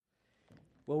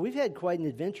Well, we've had quite an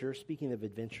adventure, speaking of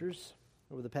adventures,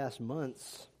 over the past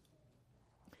months.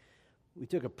 We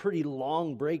took a pretty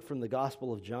long break from the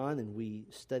Gospel of John, and we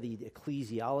studied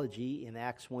ecclesiology in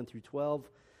Acts 1 through 12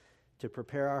 to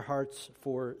prepare our hearts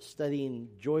for studying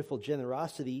joyful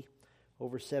generosity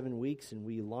over 7 weeks. And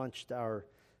we launched our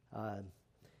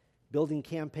building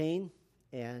campaign,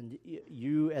 and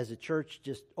you as a church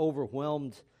just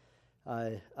overwhelmed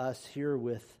us here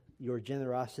with your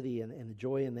generosity and the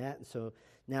joy in that. And so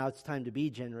now it's time to be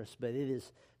generous, but it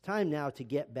is time now to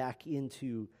get back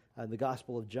into the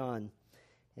Gospel of John.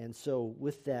 And so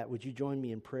with that, would you join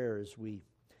me in prayer as we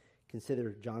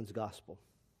consider John's Gospel?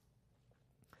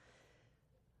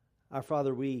 Our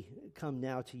Father, we come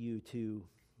now to you to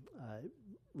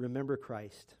remember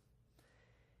Christ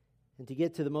and to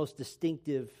get to the most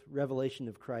distinctive revelation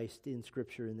of Christ in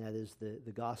Scripture, and that is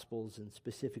the Gospels, and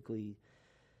specifically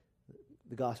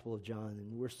the Gospel of John.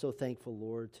 And we're so thankful,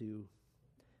 Lord, to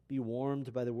be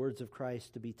warmed by the words of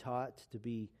Christ, to be taught, to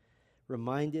be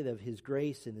reminded of His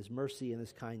grace and His mercy and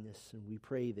His kindness. And we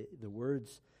pray that the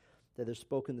words that are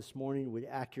spoken this morning would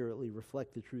accurately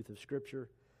reflect the truth of Scripture.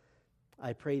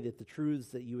 I pray that the truths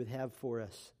that you would have for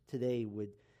us today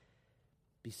would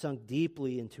be sunk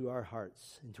deeply into our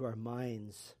hearts, into our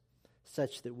minds,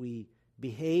 such that we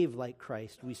behave like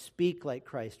Christ, we speak like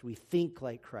Christ, we think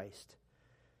like Christ,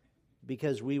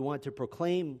 because we want to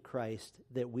proclaim Christ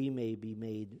that we may be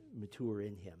made mature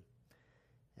in Him.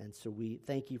 And so we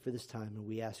thank you for this time, and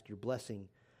we ask your blessing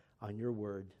on your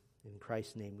word. In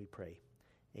Christ's name we pray.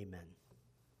 Amen.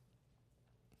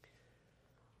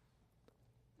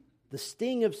 The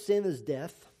sting of sin is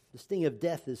death. The sting of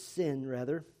death is sin,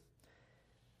 rather.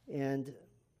 And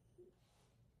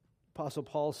Apostle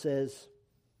Paul says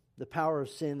the power of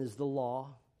sin is the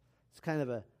law. It's kind of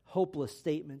a hopeless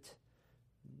statement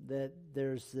that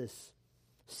there's this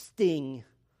sting,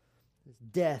 this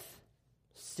death,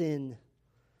 sin.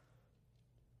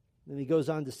 And he goes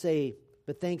on to say,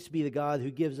 but thanks be to God who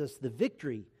gives us the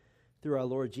victory through our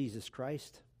Lord Jesus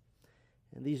Christ.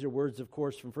 And these are words, of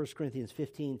course, from 1 Corinthians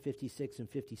 15, 56, and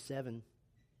 57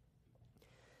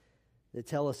 that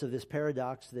tell us of this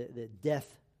paradox that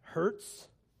death hurts,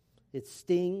 it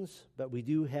stings, but we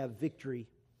do have victory.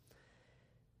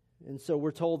 And so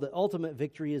we're told that ultimate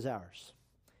victory is ours.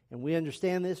 And we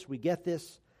understand this, we get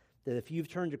this, that if you've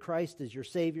turned to Christ as your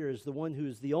Savior, as the one who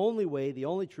is the only way, the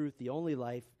only truth, the only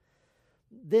life,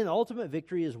 then ultimate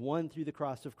victory is won through the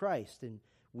cross of Christ. And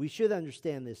we should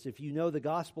understand this if you know the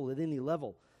gospel at any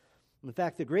level. In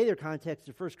fact, the greater context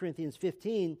of 1 Corinthians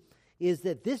 15 is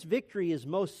that this victory is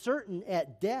most certain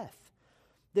at death.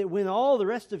 That when all the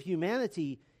rest of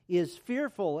humanity is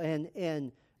fearful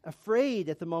and afraid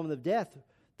at the moment of death,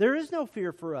 there is no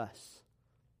fear for us.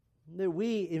 That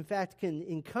we, in fact, can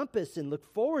encompass and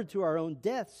look forward to our own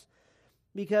deaths,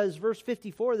 because verse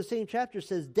 54 of the same chapter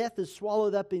says, death is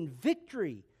swallowed up in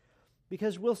victory,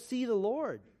 because we'll see the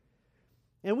Lord.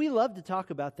 And we love to talk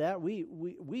about that.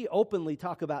 We openly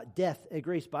talk about death at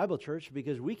Grace Bible Church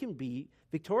because we can be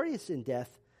victorious in death.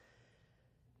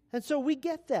 And so we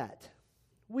get that.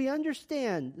 We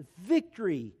understand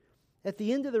victory at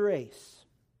the end of the race.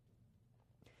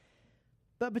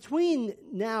 But between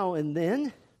now and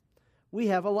then, we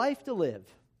have a life to live.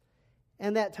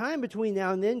 And that time between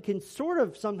now and then can sort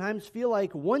of sometimes feel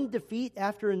like one defeat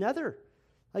after another,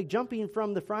 like jumping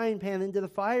from the frying pan into the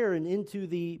fire and into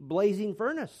the blazing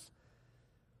furnace.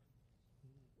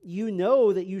 You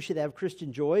know that you should have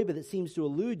Christian joy, but it seems to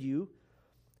elude you.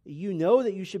 You know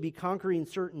that you should be conquering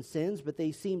certain sins, but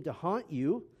they seem to haunt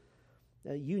you.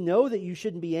 You know that you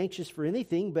shouldn't be anxious for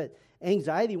anything, but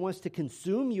anxiety wants to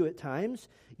consume you at times.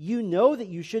 You know that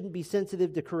you shouldn't be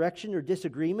sensitive to correction or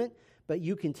disagreement, but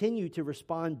you continue to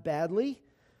respond badly.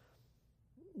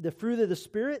 The fruit of the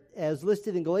Spirit, as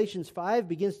listed in Galatians 5,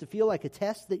 begins to feel like a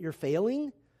test that you're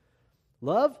failing.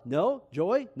 Love? No.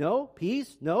 Joy? No.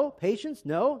 Peace? No. Patience?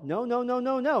 No.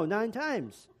 No, 9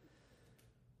 times.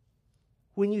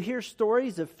 When you hear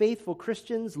stories of faithful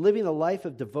Christians living a life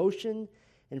of devotion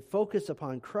and focus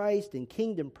upon Christ and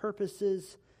kingdom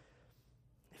purposes,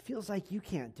 it feels like you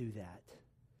can't do that.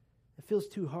 It feels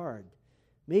too hard.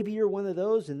 Maybe you're one of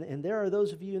those, and there are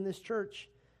those of you in this church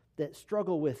that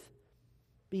struggle with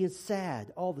being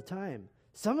sad all the time.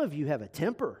 Some of you have a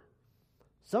temper.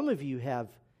 Some of you have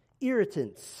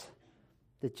irritants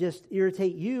that just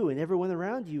irritate you and everyone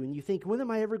around you, and you think, when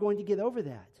am I ever going to get over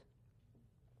that?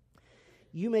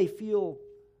 You may feel,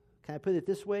 can I put it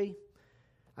this way?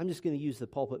 I'm just going to use the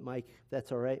pulpit mic, if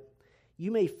that's all right.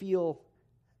 You may feel,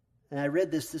 and I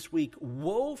read this week,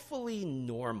 woefully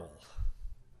normal,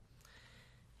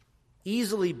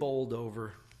 easily bowled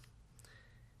over.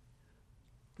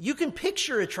 You can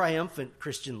picture a triumphant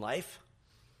Christian life.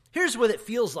 Here's what it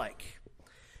feels like.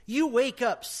 You wake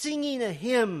up singing a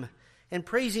hymn and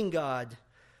praising God.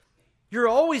 You're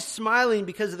always smiling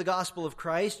because of the gospel of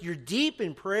Christ. You're deep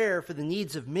in prayer for the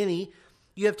needs of many.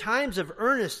 You have times of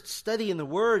earnest study in the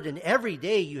Word, and every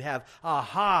day you have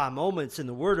aha moments in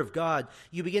the Word of God.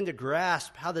 You begin to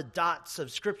grasp how the dots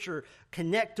of Scripture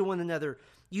connect to one another.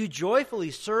 You joyfully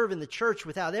serve in the church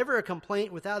without ever a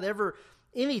complaint, without ever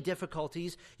any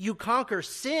difficulties. You conquer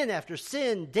sin after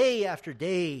sin, day after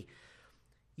day.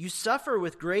 You suffer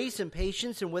with grace and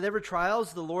patience in whatever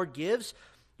trials the Lord gives.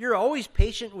 You're always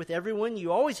patient with everyone.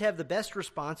 You always have the best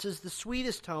responses, the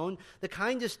sweetest tone, the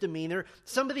kindest demeanor.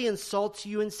 Somebody insults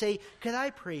you and say, "Could I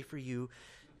pray for you?"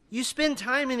 You spend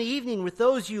time in the evening with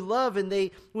those you love, and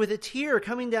they, with a tear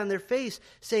coming down their face,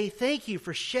 say, "Thank you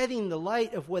for shedding the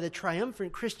light of what a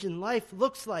triumphant Christian life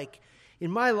looks like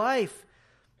in my life."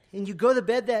 And you go to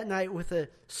bed that night with a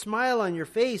smile on your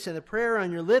face and a prayer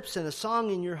on your lips and a song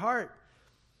in your heart.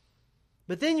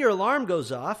 But then your alarm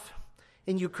goes off,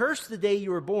 and you curse the day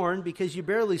you were born because you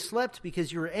barely slept,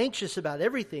 because you were anxious about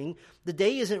everything. The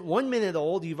day isn't 1 minute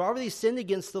old. You've already sinned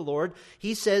against the Lord.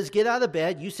 He says, "Get out of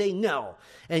bed." You say, "No."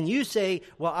 And you say,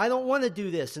 "Well, I don't want to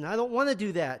do this, and I don't want to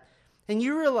do that." And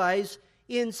you realize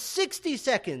in 60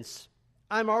 seconds,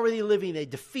 I'm already living a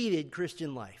defeated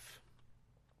Christian life.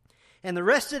 And the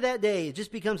rest of that day, it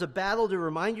just becomes a battle to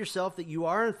remind yourself that you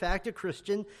are, in fact, a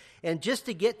Christian. And just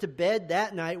to get to bed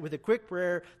that night with a quick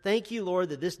prayer, "Thank you, Lord,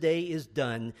 that this day is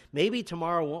done. Maybe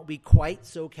tomorrow won't be quite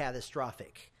so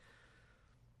catastrophic."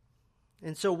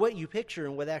 And so what you picture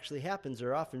and what actually happens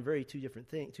are often two very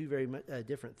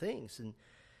different things. And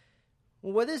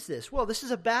well, what is this? Well, this is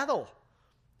a battle.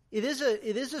 It is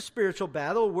a spiritual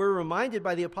battle. We're reminded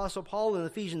by the Apostle Paul in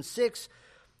Ephesians 6,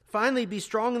 "Finally, be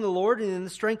strong in the Lord and in the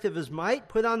strength of his might.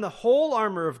 Put on the whole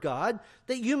armor of God,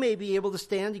 that you may be able to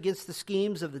stand against the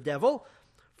schemes of the devil.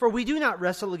 For we do not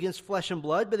wrestle against flesh and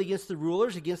blood, but against the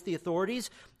rulers, against the authorities,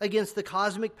 against the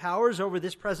cosmic powers over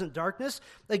this present darkness,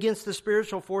 against the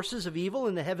spiritual forces of evil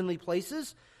in the heavenly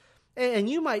places." And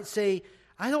you might say,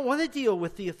 "I don't want to deal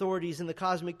with the authorities and the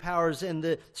cosmic powers and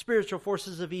the spiritual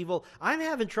forces of evil. I'm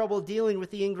having trouble dealing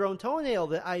with the ingrown toenail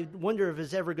that I wonder if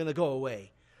is ever going to go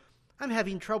away. I'm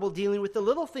having trouble dealing with the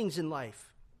little things in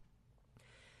life."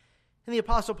 And the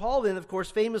Apostle Paul then, of course,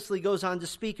 famously goes on to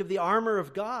speak of the armor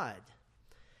of God.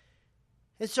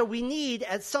 And so we need,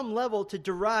 at some level, to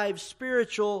derive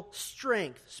spiritual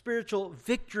strength, spiritual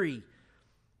victory,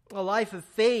 a life of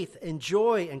faith and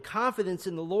joy and confidence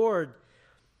in the Lord.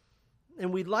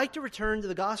 And we'd like to return to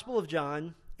the Gospel of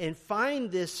John and find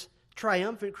this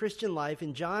triumphant Christian life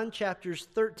in John chapters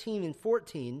 13 and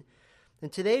 14.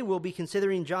 And today we'll be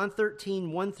considering John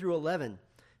 13, 1 through 11.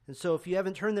 And so if you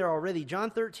haven't turned there already,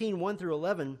 John 13, 1 through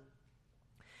 11.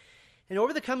 And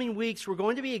over the coming weeks, we're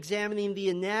going to be examining the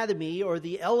anatomy or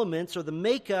the elements or the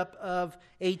makeup of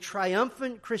a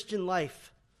triumphant Christian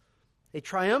life. A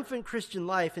triumphant Christian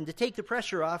life. And to take the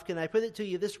pressure off, can I put it to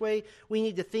you this way? We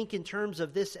need to think in terms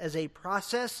of this as a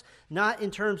process, not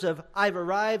in terms of I've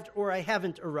arrived or I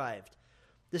haven't arrived.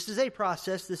 This is a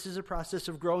process. This is a process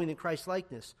of growing in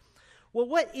Christ-likeness. Well,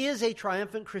 what is a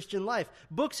triumphant Christian life?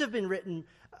 Books have been written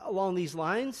along these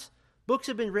lines. Books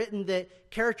have been written that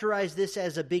characterize this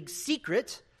as a big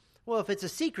secret. Well, if it's a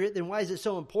secret, then why is it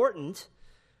so important?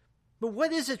 But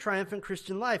what is a triumphant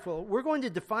Christian life? Well, we're going to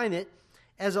define it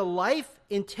as a life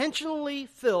intentionally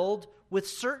filled with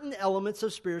certain elements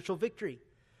of spiritual victory.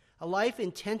 A life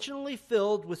intentionally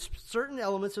filled with certain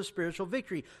elements of spiritual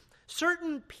victory.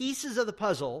 Certain pieces of the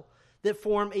puzzle that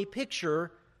form a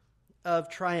picture of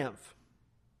triumph.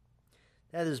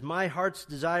 That is my heart's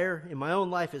desire in my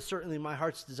own life. It's certainly my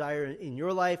heart's desire in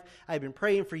your life. I've been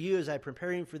praying for you as I'm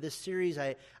preparing for this series.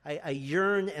 I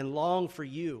yearn and long for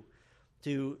you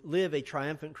to live a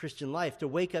triumphant Christian life, to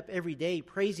wake up every day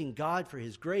praising God for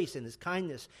his grace and his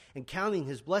kindness and counting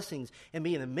his blessings and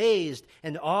being amazed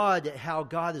and awed at how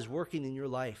God is working in your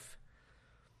life.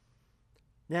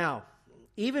 Now,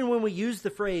 even when we use the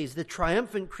phrase, the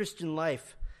triumphant Christian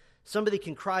life, somebody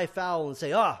can cry foul and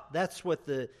say, that's what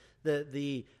the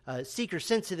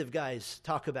seeker-sensitive guys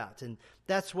talk about, and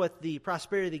that's what the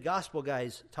prosperity gospel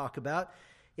guys talk about.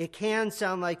 It can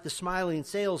sound like the smiling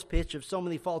sales pitch of so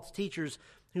many false teachers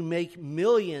who make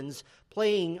millions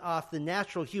playing off the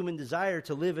natural human desire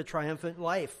to live a triumphant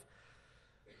life.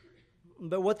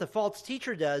 But what the false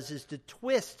teacher does is to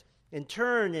twist and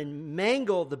turn and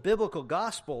mangle the biblical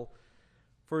gospel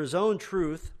for his own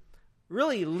truth,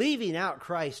 really leaving out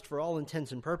Christ for all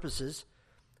intents and purposes.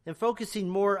 and focusing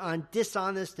more on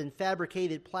dishonest and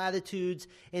fabricated platitudes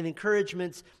and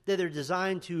encouragements that are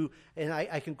designed to, and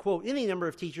I can quote any number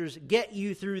of teachers, get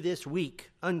you through this week,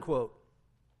 unquote.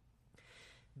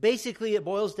 Basically, it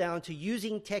boils down to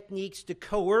using techniques to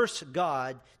coerce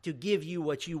God to give you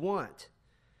what you want.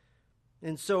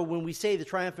 And so when we say the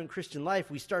triumphant Christian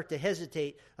life, we start to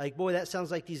hesitate, like, boy, that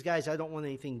sounds like these guys I don't want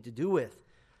anything to do with.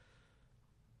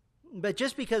 But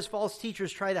just because false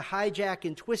teachers try to hijack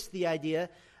and twist the idea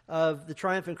of the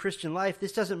triumphant Christian life,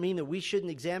 this doesn't mean that we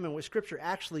shouldn't examine what Scripture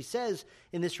actually says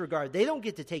in this regard. They don't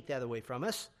get to take that away from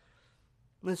us.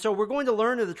 And so we're going to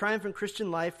learn of the triumphant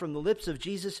Christian life from the lips of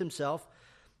Jesus himself.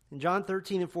 In John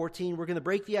 13 and 14, we're going to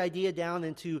break the idea down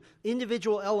into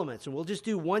individual elements, and we'll just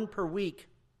do one per week.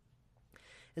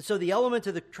 And so the element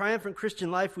of the triumphant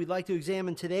Christian life we'd like to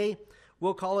examine today,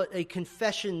 we'll call it a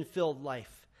confession-filled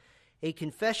life. A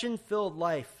confession-filled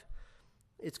life.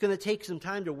 It's going to take some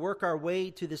time to work our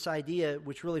way to this idea,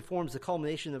 which really forms the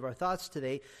culmination of our thoughts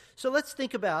today. So let's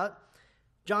think about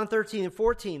John 13 and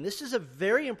 14. This is a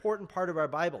very important part of our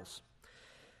Bibles.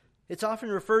 It's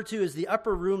often referred to as the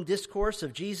upper room discourse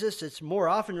of Jesus. It's more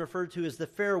often referred to as the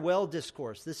farewell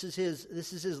discourse. This is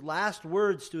his last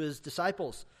words to his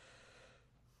disciples.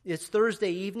 It's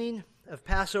Thursday evening of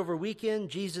Passover weekend.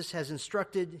 Jesus has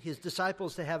instructed his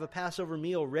disciples to have a Passover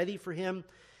meal ready for him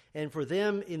and for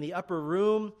them in the upper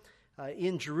room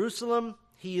in Jerusalem.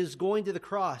 He is going to the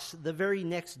cross the very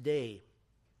next day.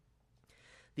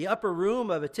 The upper room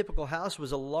of a typical house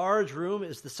was a large room. It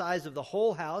was the size of the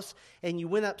whole house, and you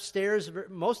went upstairs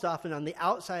most often on the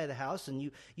outside of the house,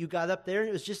 and you got up there, and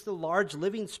it was just a large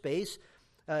living space.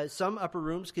 Some upper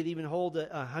rooms could even hold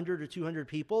 100 or 200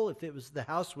 people if the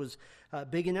house was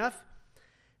big enough.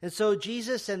 And so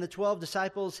Jesus and the 12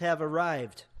 disciples have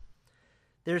arrived.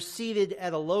 They're seated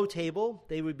at a low table.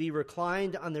 They would be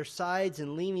reclined on their sides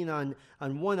and leaning on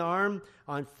one arm,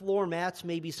 on floor mats,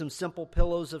 maybe some simple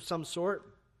pillows of some sort.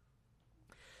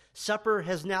 Supper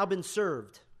has now been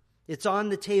served. It's on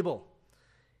the table.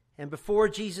 And before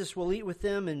Jesus will eat with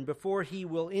them and before he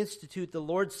will institute the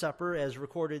Lord's Supper, as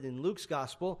recorded in Luke's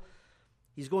Gospel,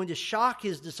 he's going to shock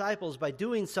his disciples by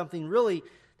doing something really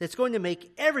that's going to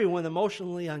make everyone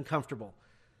emotionally uncomfortable.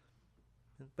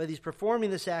 But he's performing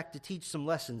this act to teach some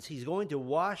lessons. He's going to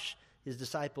wash his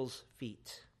disciples'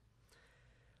 feet.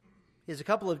 He has a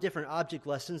couple of different object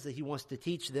lessons that he wants to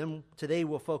teach them. Today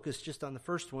we'll focus just on the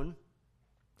first one.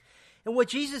 And what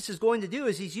Jesus is going to do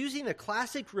is he's using a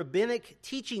classic rabbinic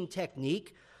teaching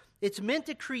technique. It's meant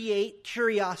to create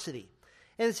curiosity.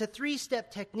 And it's a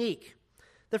 3-step technique.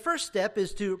 The first step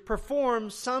is to perform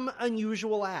some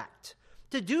unusual act,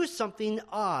 to do something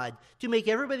odd, to make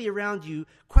everybody around you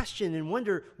question and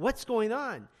wonder what's going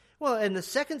on. Well, and the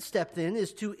second step then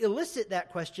is to elicit that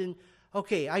question,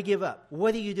 okay, I give up.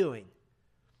 What are you doing?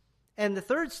 And the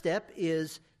third step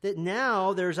is that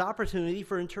now there's opportunity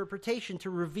for interpretation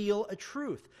to reveal a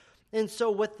truth. And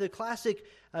so what the classic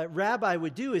rabbi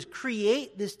would do is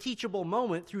create this teachable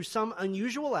moment through some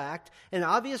unusual act, an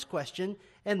obvious question,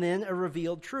 and then a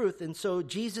revealed truth. And so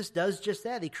Jesus does just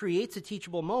that. He creates a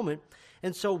teachable moment.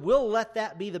 And so we'll let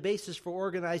that be the basis for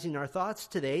organizing our thoughts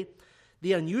today.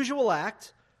 The unusual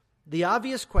act, the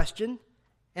obvious question,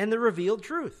 and the revealed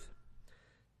truth.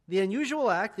 The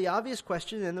unusual act, the obvious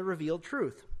question, and the revealed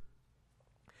truth.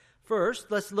 First,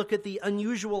 let's look at the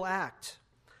unusual act.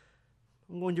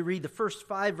 I'm going to read the first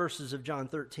 5 verses of John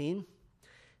 13.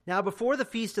 Now, before the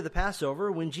feast of the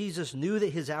Passover, when Jesus knew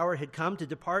that his hour had come to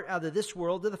depart out of this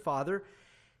world to the Father,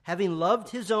 having loved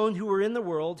his own who were in the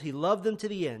world, he loved them to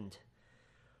the end.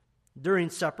 During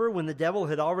supper, when the devil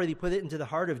had already put it into the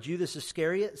heart of Judas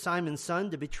Iscariot, Simon's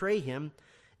son, to betray him,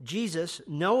 Jesus,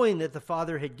 knowing that the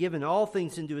Father had given all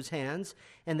things into his hands,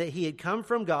 and that he had come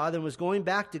from God and was going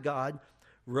back to God,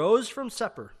 rose from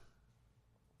supper.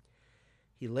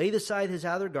 He laid aside his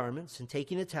outer garments, and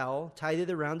taking a towel, tied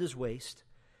it around his waist.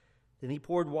 Then he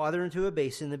poured water into a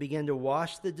basin and began to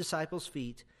wash the disciples'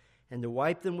 feet and to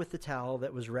wipe them with the towel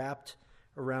that was wrapped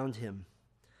around him.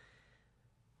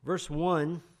 Verse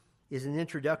 1 is an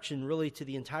introduction really to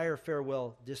the entire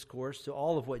farewell discourse, to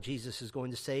all of what Jesus is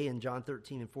going to say in John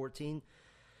 13 and 14.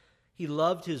 He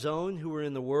loved his own who were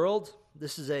in the world.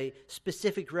 This is a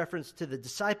specific reference to the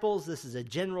disciples. This is a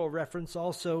general reference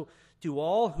also to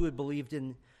all who had believed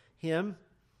in him.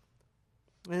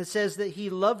 And it says that he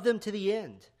loved them to the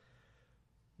end.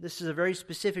 This is a very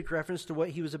specific reference to what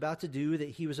he was about to do, that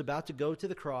he was about to go to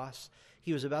the cross.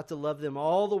 He was about to love them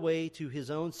all the way to his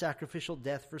own sacrificial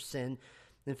death for sin.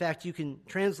 In fact, you can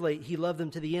translate, he loved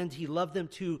them to the end. He loved them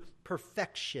to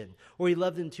perfection, or he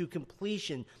loved them to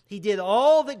completion. He did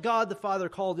all that God the Father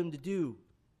called him to do.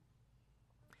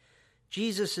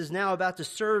 Jesus is now about to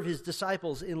serve his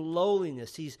disciples in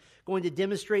lowliness. He's going to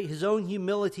demonstrate his own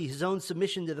humility, his own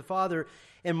submission to the Father,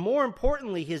 and more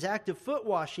importantly, his act of foot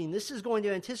washing. This is going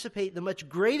to anticipate the much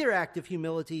greater act of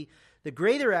humility, the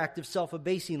greater act of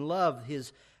self-abasing love,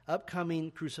 his upcoming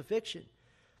crucifixion.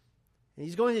 And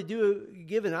he's going to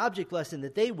give an object lesson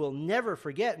that they will never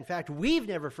forget. In fact, we've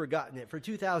never forgotten it for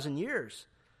 2,000 years.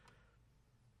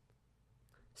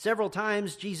 Several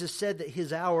times Jesus said that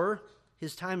his hour,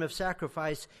 his time of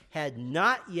sacrifice, had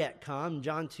not yet come.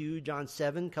 John 2, John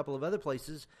 7, a couple of other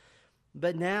places.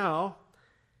 But now,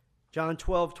 John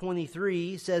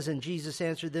 12:23 says, and Jesus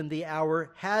answered them, the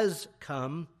hour has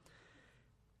come.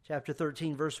 Chapter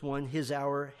 13, verse 1, his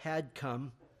hour had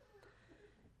come.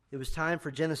 It was time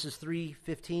for Genesis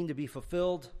 3:15 to be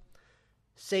fulfilled.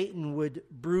 Satan would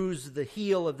bruise the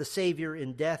heel of the Savior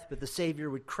in death, but the Savior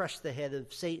would crush the head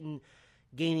of Satan,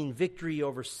 gaining victory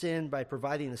over sin by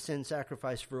providing a sin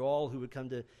sacrifice for all who would come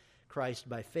to Christ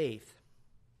by faith.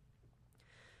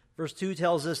 Verse 2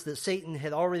 tells us that Satan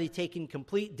had already taken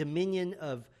complete dominion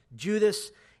of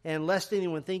Judas, and lest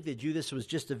anyone think that Judas was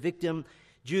just a victim,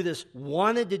 Judas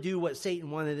wanted to do what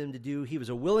Satan wanted him to do. He was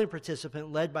a willing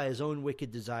participant led by his own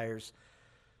wicked desires.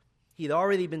 He had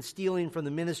already been stealing from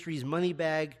the ministry's money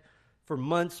bag for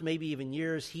months, maybe even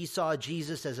years. He saw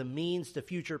Jesus as a means to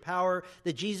future power,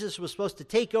 that Jesus was supposed to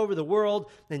take over the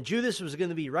world, and Judas was going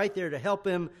to be right there to help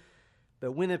him.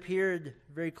 But when it appeared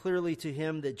very clearly to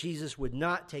him that Jesus would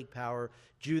not take power,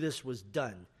 Judas was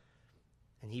done,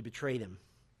 and he betrayed him.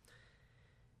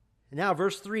 And now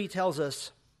verse 3 tells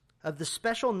us of the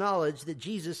special knowledge that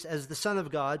Jesus, as the Son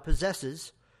of God,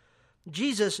 possesses.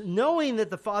 Jesus, knowing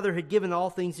that the Father had given all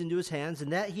things into his hands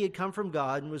and that he had come from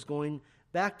God and was going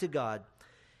back to God.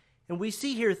 And we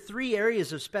see here three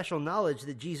areas of special knowledge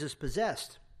that Jesus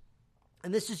possessed.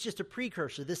 And this is just a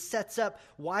precursor. This sets up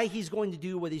why he's going to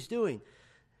do what he's doing.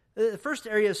 The first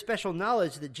area of special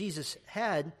knowledge that Jesus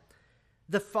had,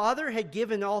 the Father had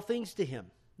given all things to him.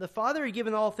 The Father had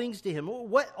given all things to him.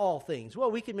 What all things? Well,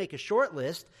 we could make a short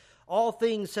list. All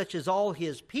things such as all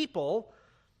his people.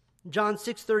 John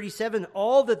 6:37,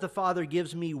 all that the Father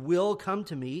gives me will come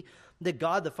to me. That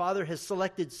God the Father has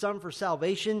selected some for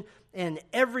salvation, and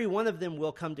every one of them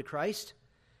will come to Christ.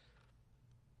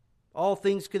 All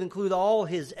things could include all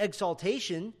his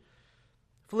exaltation.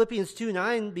 Philippians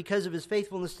 2:9, because of his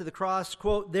faithfulness to the cross,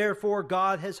 quote, therefore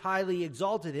God has highly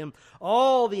exalted him.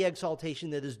 All the exaltation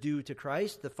that is due to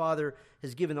Christ, the Father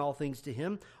has given all things to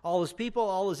him. All his people,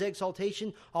 all his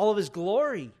exaltation, all of his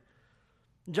glory.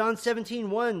 John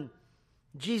 17:1,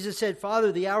 Jesus said,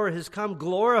 Father, the hour has come,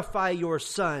 glorify your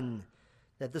Son,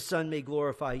 that the Son may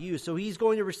glorify you. So he's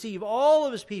going to receive all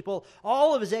of his people,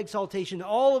 all of his exaltation,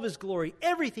 all of his glory.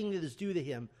 Everything that is due to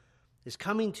him is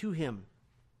coming to him.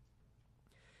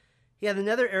 He had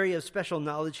another area of special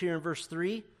knowledge here in verse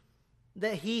 3,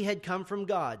 that he had come from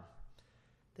God.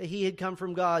 That he had come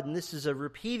from God, and this is a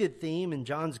repeated theme in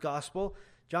John's gospel.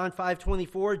 John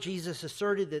 5:24, Jesus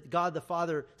asserted that God the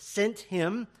Father sent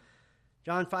him.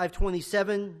 John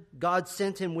 5:27, God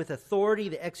sent him with authority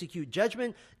to execute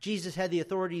judgment. Jesus had the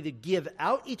authority to give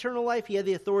out eternal life. He had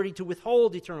the authority to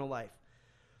withhold eternal life.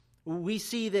 We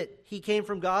see that he came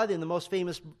from God in the most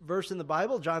famous verse in the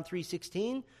Bible, John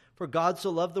 3:16. For God so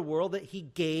loved the world that he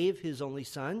gave his only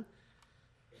Son.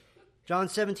 John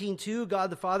 17:2,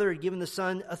 God the Father had given the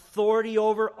Son authority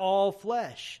over all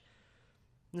flesh.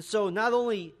 And so not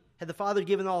only had the Father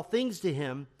given all things to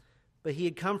him, but he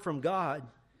had come from God.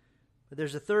 But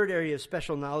there's a third area of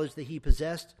special knowledge that he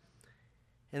possessed,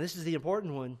 and this is the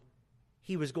important one.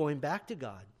 He was going back to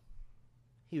God.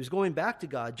 He was going back to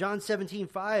God. John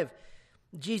 17:5,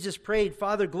 Jesus prayed,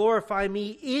 Father, glorify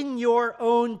me in your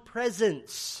own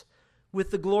presence with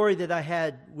the glory that I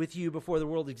had with you before the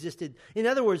world existed. In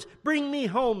other words, bring me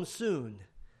home soon.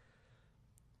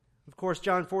 Of course,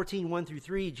 John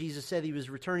 14:1-3, Jesus said he was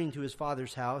returning to his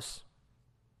Father's house.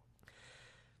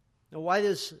 Now, why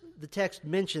does the text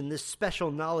mention this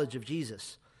special knowledge of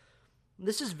Jesus?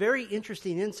 This is very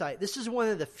interesting insight. This is one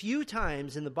of the few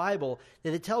times in the Bible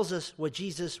that it tells us what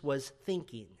Jesus was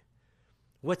thinking,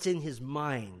 what's in his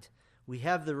mind. We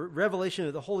have the revelation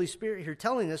of the Holy Spirit here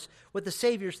telling us what the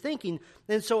Savior's thinking,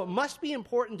 and so it must be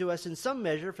important to us in some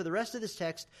measure for the rest of this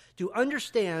text to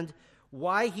understand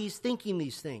why he's thinking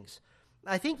these things.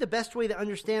 I think the best way to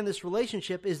understand this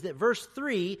relationship is that verse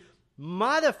 3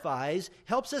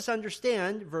 helps us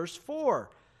understand verse 4.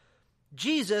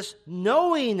 Jesus,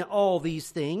 knowing all these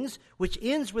things, which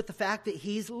ends with the fact that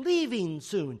he's leaving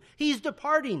soon. He's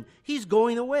departing. He's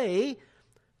going away.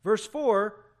 Verse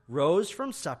 4, rose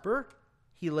from supper.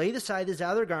 He laid aside his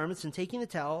outer garments and taking a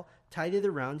towel, tied it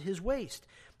around his waist.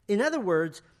 In other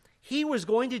words, He was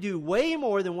going to do way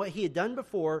more than what he had done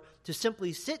before to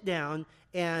simply sit down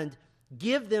and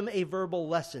give them a verbal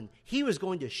lesson. He was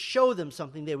going to show them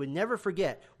something they would never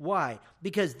forget. Why?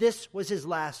 Because this was his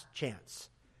last chance.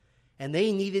 And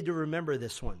they needed to remember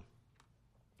this one.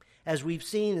 As we've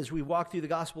seen, as we walked through the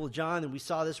Gospel of John, and we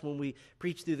saw this when we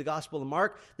preached through the Gospel of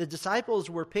Mark, the disciples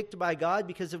were picked by God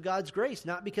because of God's grace,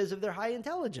 not because of their high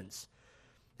intelligence.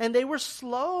 And they were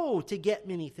slow to get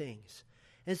many things.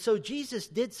 And so Jesus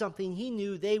did something he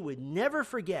knew they would never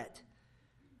forget.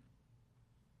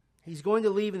 He's going to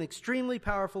leave an extremely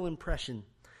powerful impression.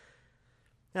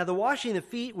 Now, the washing of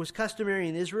feet was customary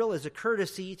in Israel as a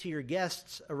courtesy to your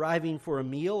guests arriving for a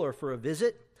meal or for a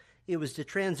visit. It was to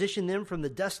transition them from the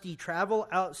dusty travel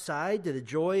outside to the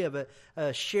joy of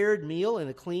a shared meal in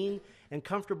a clean and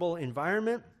comfortable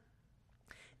environment.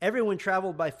 Everyone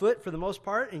traveled by foot for the most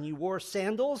part, and you wore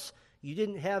sandals. You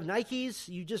didn't have Nikes,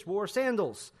 you just wore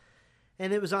sandals.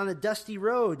 And it was on a dusty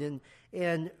road.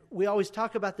 And we always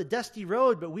talk about the dusty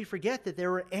road, but we forget that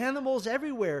there were animals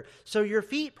everywhere. So your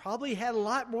feet probably had a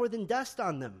lot more than dust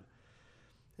on them.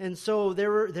 And so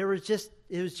it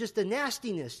was just a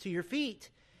nastiness to your feet.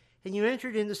 And you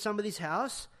entered into somebody's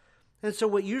house. And so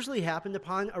what usually happened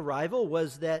upon arrival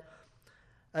was that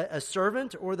a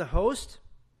servant or the host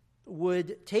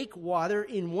would take water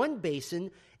in one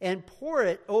basin and pour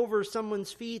it over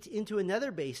someone's feet into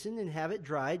another basin and have it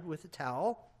dried with a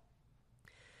towel.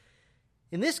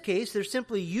 In this case, they're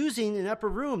simply using an upper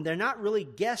room. They're not really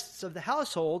guests of the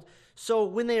household. So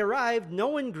when they arrived, no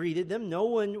one greeted them. No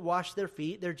one washed their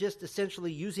feet. They're just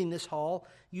essentially using this hall,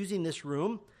 using this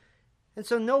room. And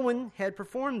so no one had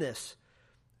performed this.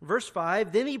 Verse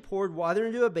 5, then he poured water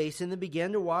into a basin and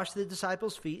began to wash the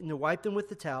disciples' feet and to wipe them with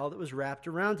the towel that was wrapped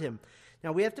around him.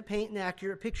 Now we have to paint an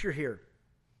accurate picture here.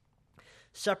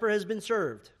 Supper has been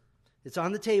served. It's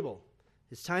on the table.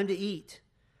 It's time to eat.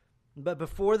 But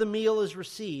before the meal is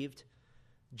received,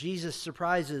 Jesus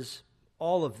surprises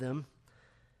all of them.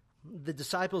 The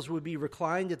disciples would be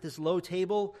reclined at this low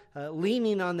table,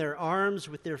 leaning on their arms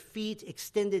with their feet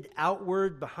extended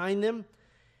outward behind them.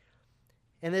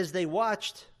 And as they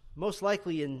watched, most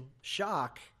likely in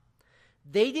shock,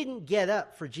 they didn't get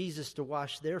up for Jesus to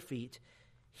wash their feet.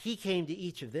 He came to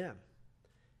each of them.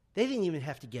 They didn't even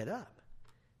have to get up.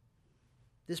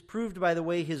 This proved, by the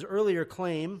way, his earlier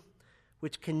claim,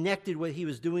 which connected what he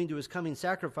was doing to his coming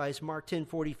sacrifice. Mark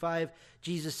 10:45,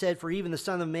 Jesus said, "For even the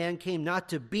Son of Man came not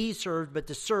to be served, but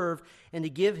to serve, and to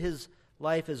give his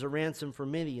life as a ransom for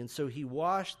many." And so he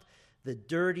washed the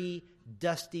dirty,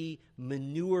 dusty,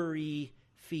 manure-y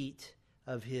feet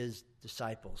of his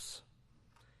disciples.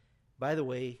 By the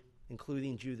way,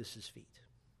 including Judas's feet.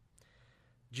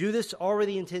 Judas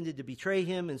already intended to betray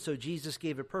him, and so Jesus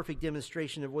gave a perfect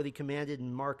demonstration of what he commanded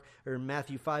in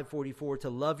Matthew 5:44, to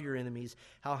love your enemies.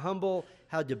 How humble,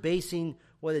 how debasing,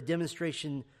 what a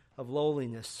demonstration of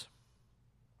lowliness.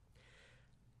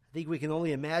 I think we can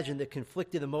only imagine the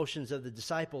conflicted emotions of the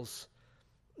disciples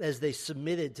as they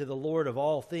submitted to the Lord of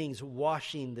all things,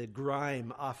 washing the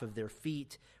grime off of their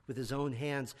feet with his own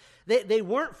hands. They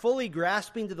weren't fully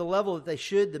grasping to the level that they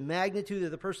should, the magnitude of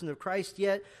the person of Christ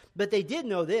yet, but they did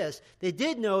know this. They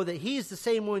did know that he's the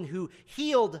same one who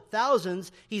healed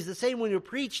thousands, he's the same one who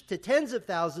preached to tens of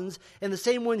thousands, and the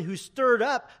same one who stirred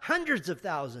up hundreds of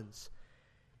thousands.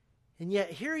 And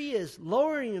yet here he is,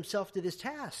 lowering himself to this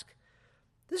task.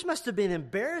 This must have been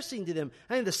embarrassing to them.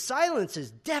 I mean, the silence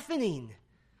is deafening.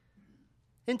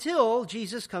 Until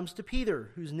Jesus comes to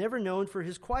Peter, who's never known for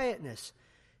his quietness.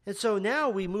 And so now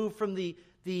we move from the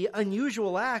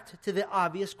unusual act to the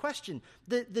obvious question.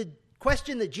 The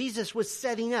question that Jesus was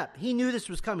setting up. He knew this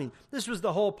was coming. This was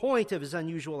the whole point of his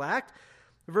unusual act.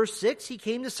 Verse 6, he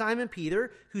came to Simon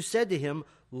Peter, who said to him,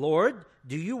 "Lord,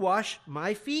 do you wash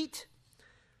my feet?"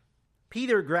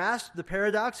 Peter grasped the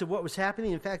paradox of what was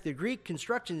happening. In fact, the Greek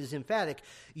construction is emphatic.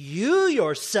 You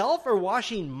yourself are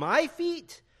washing my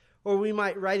feet? Or we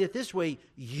might write it this way,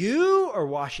 you are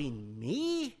washing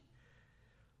me?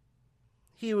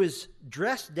 He was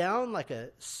dressed down like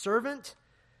a servant.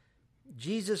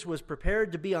 Jesus was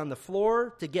prepared to be on the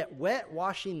floor, to get wet,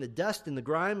 washing the dust and the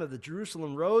grime of the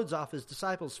Jerusalem roads off his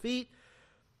disciples' feet.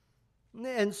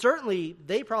 And certainly,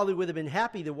 they probably would have been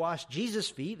happy to wash Jesus'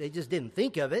 feet. They just didn't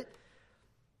think of it.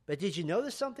 But did you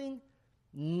notice something?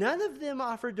 None of them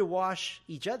offered to wash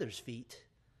each other's feet.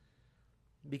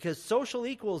 Because social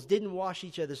equals didn't wash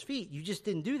each other's feet. You just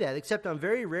didn't do that, except on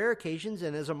very rare occasions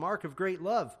and as a mark of great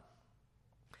love.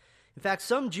 In fact,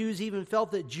 some Jews even felt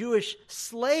that Jewish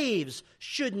slaves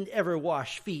shouldn't ever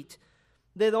wash feet.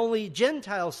 That only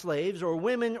Gentile slaves or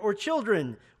women or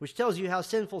children, which tells you how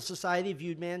sinful society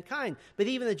viewed mankind. But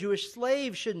even the Jewish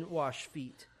slave shouldn't wash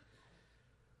feet.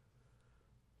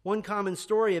 One common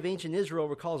story of ancient Israel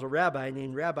recalls a rabbi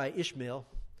named Rabbi Ishmael.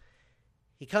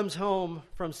 He comes home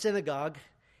from synagogue,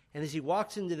 and as he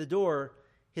walks into the door,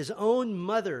 his own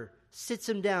mother sits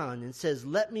him down and says,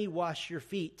 "Let me wash your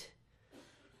feet."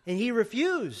 And he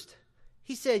refused.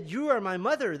 He said, "You are my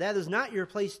mother. That is not your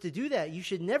place to do that. You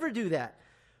should never do that."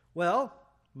 Well,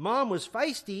 mom was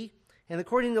feisty, and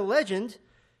according to legend,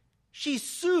 she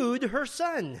sued her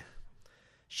son.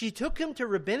 She took him to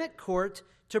rabbinic court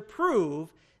to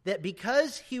prove that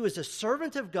because he was a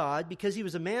servant of God, because he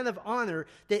was a man of honor,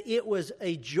 that it was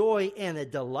a joy and a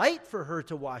delight for her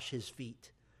to wash his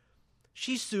feet.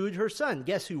 She sued her son.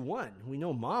 Guess who won? We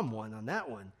know mom won on that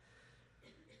one.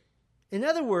 In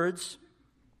other words,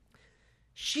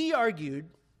 she argued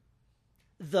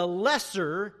the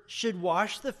lesser should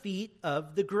wash the feet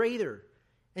of the greater.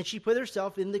 And she put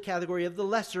herself in the category of the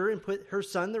lesser and put her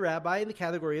son, the rabbi, in the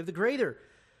category of the greater.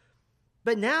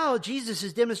 But now Jesus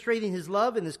is demonstrating his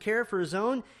love and his care for his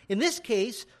own. In this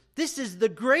case, this is the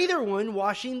greater one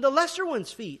washing the lesser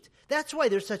one's feet. That's why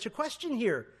there's such a question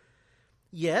here.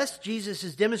 Yes, Jesus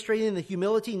is demonstrating the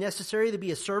humility necessary to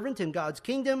be a servant in God's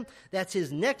kingdom. That's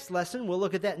his next lesson. We'll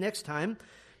look at that next time.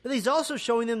 But he's also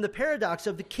showing them the paradox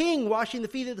of the king washing the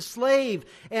feet of the slave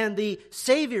and the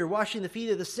Savior washing the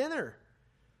feet of the sinner.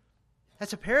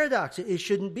 That's a paradox. It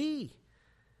shouldn't be.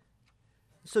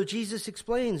 So Jesus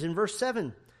explains in verse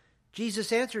 7,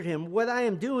 Jesus answered him, "What I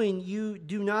am doing you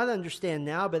do not understand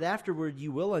now, but afterward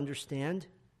you will understand."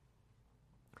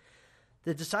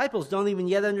 The disciples don't even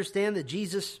yet understand that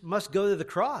Jesus must go to the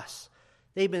cross.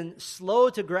 They've been slow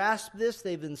to grasp this.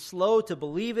 They've been slow to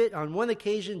believe it. On one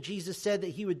occasion, Jesus said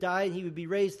that he would die and he would be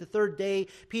raised the third day.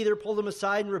 Peter pulled him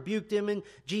aside and rebuked him, and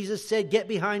Jesus said, "Get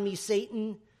behind me,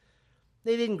 Satan."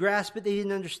 They didn't grasp it. They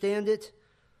didn't understand it.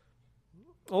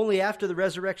 Only after the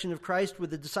resurrection of Christ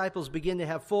would the disciples begin to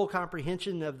have full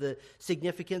comprehension of the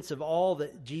significance of all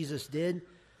that Jesus did.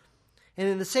 And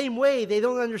in the same way, they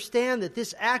don't understand that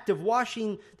this act of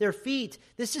washing their feet,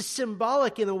 this is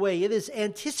symbolic in a way. It is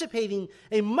anticipating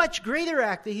a much greater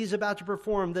act that he's about to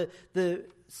perform,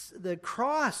 the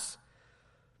cross.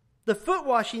 The foot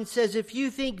washing says, if you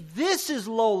think this is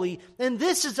lowly and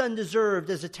this is undeserved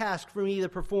as a task for me to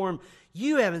perform,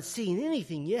 you haven't seen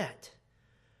anything yet.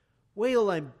 Wait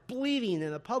till I'm bleeding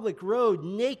in a public road,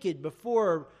 naked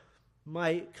before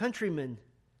my countrymen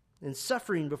and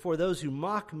suffering before those who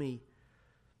mock me.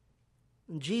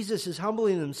 And Jesus is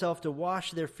humbling himself to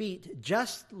wash their feet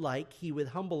just like he would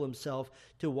humble himself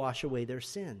to wash away their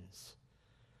sins.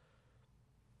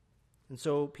 And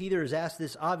so Peter has asked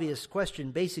this obvious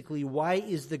question, basically, why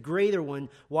is the greater one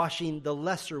washing the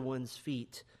lesser one's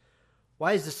feet?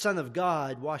 Why is the Son of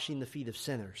God washing the feet of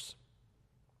sinners?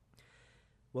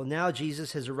 Well, now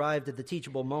Jesus has arrived at the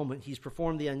teachable moment. He's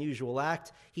performed the unusual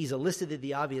act. He's elicited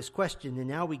the obvious question, and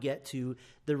now we get to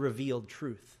the revealed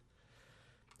truth.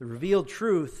 The revealed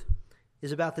truth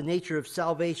is about the nature of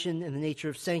salvation and the nature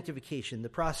of sanctification, the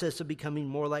process of becoming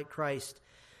more like Christ.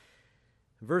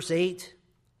 Verse 8,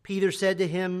 Peter said to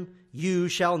him, "You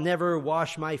shall never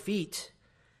wash my feet."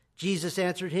 Jesus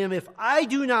answered him, "If I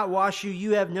do not wash you,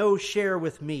 you have no share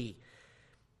with me."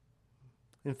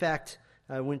 In fact,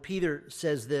 when Peter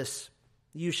says this,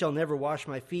 "You shall never wash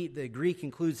my feet," the Greek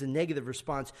includes the negative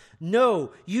response.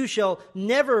 No, you shall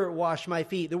never wash my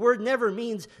feet. The word never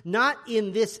means not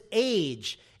in this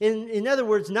age. In other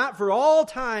words, not for all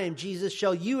time, Jesus,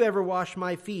 shall you ever wash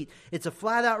my feet. It's a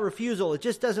flat-out refusal. It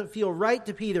just doesn't feel right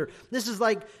to Peter. This is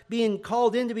like being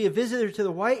called in to be a visitor to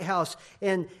the White House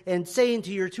and saying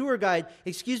to your tour guide,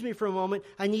 "Excuse me for a moment,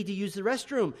 I need to use the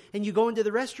restroom." And you go into the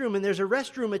restroom and there's a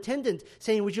restroom attendant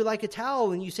saying, "Would you like a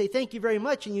towel?" And you say, "Thank you very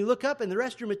much." And you look up and the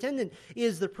restroom attendant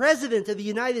is the President of the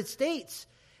United States.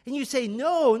 And you say,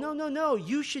 no,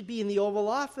 you should be in the Oval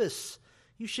Office.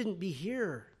 You shouldn't be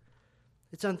here.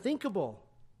 It's unthinkable.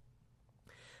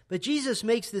 But Jesus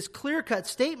makes this clear-cut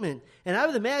statement, and I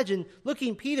would imagine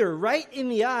looking Peter right in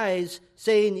the eyes,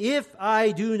 saying, "If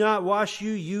I do not wash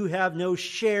you, you have no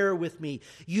share with me.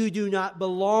 You do not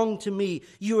belong to me.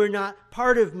 You are not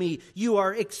part of me. You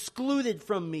are excluded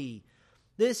from me."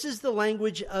 This is the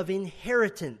language of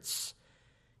inheritance.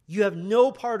 You have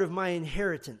no part of my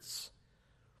inheritance.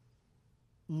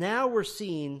 Now we're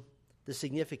seeing the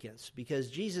significance,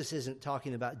 because Jesus isn't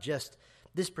talking about just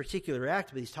this particular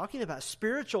act, but he's talking about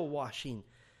spiritual washing.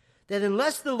 That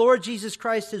unless the Lord Jesus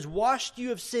Christ has washed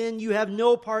you of sin, you have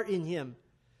no part in him.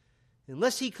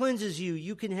 Unless he cleanses you,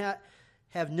 you can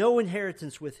have no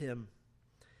inheritance with him.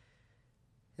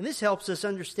 And this helps us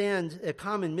understand a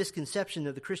common misconception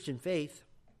of the Christian faith.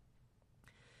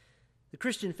 The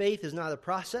Christian faith is not a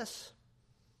process.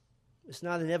 It's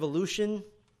not an evolution.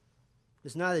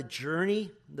 It's not a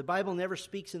journey. The Bible never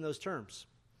speaks in those terms.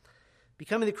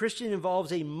 Becoming a Christian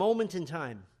involves a moment in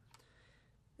time,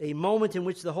 a moment in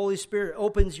which the Holy Spirit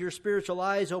opens your spiritual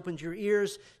eyes, opens your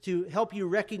ears to help you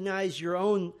recognize your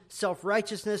own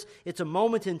self-righteousness. It's a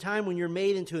moment in time when you're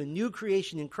made into a new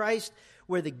creation in Christ,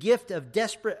 where the gift of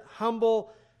desperate,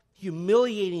 humble,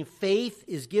 humiliating faith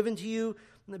is given to you.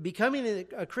 Becoming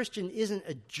a Christian isn't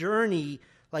a journey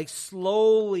like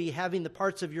slowly having the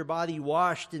parts of your body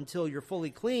washed until you're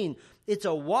fully clean. It's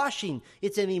a washing.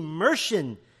 It's an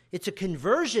immersion. It's a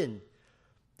conversion.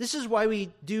 This is why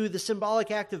we do the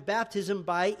symbolic act of baptism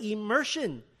by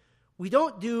immersion. We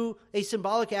don't do a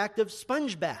symbolic act of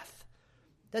sponge bath.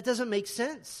 That doesn't make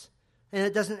sense. And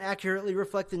it doesn't accurately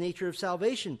reflect the nature of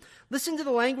salvation. Listen to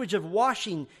the language of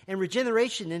washing and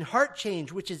regeneration and heart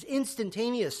change, which is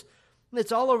instantaneous.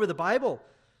 It's all over the Bible.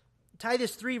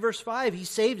 Titus 3 verse 5, he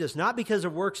saved us, not because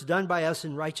of works done by us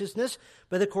in righteousness,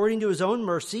 but according to his own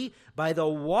mercy, by the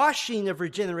washing of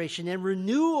regeneration and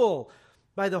renewal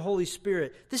by the Holy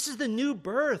Spirit. This is the new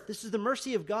birth. This is the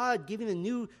mercy of God giving a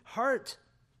new heart.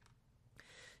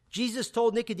 Jesus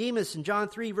told Nicodemus in John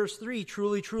 3 verse 3,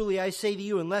 truly, truly, I say to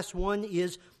you, unless one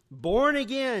is born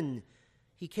again,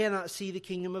 he cannot see the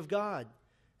kingdom of God.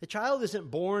 The child isn't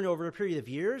born over a period of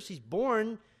years. He's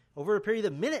born over a period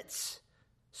of minutes.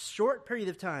 Short period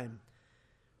of time.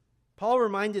 Paul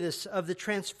reminded us of the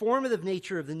transformative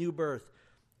nature of the new birth.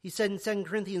 He said in 2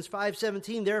 Corinthians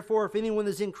 5:17, therefore, if anyone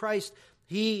is in Christ,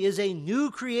 he is a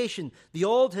new creation. The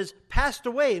old has passed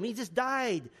away. He just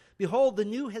died. Behold, the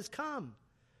new has come.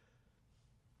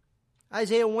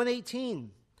 Isaiah 1:18,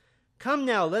 come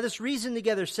now, let us reason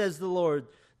together, says the Lord.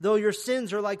 Though your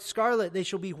sins are like scarlet, they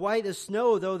shall be white as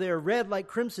snow. Though they are red like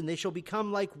crimson, they shall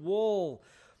become like wool.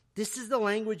 This is the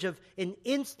language of an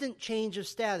instant change of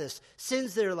status.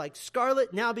 Sins that are like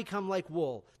scarlet now become like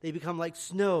wool. They become like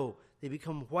snow. They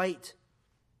become white.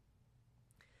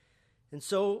 And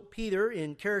so Peter,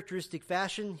 in characteristic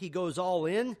fashion, he goes all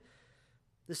in.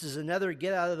 This is another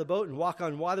get out of the boat and walk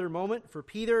on water moment for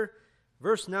Peter.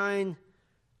 Verse 9,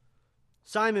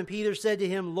 Simon Peter said to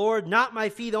him, Lord, not my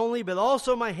feet only, but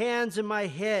also my hands and my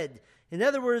head. In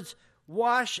other words,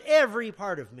 wash every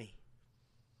part of me.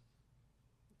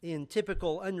 In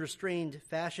typical unrestrained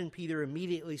fashion, Peter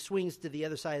immediately swings to the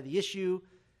other side of the issue.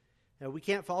 Now, we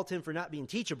can't fault him for not being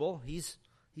teachable. He's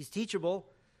teachable.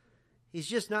 He's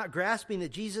just not grasping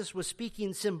that Jesus was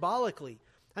speaking symbolically.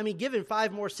 I mean, given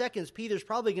 5 more seconds, Peter's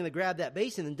probably going to grab that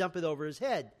basin and dump it over his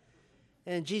head.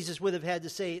 And Jesus would have had to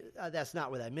say, that's not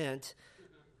what I meant.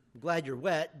 I'm glad you're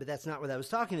wet, but that's not what I was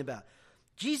talking about.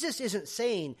 Jesus isn't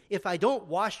saying, if I don't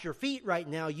wash your feet right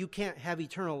now, you can't have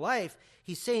eternal life.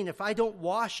 He's saying, if I don't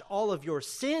wash all of your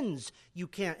sins, you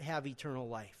can't have eternal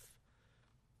life.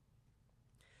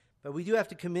 But we do have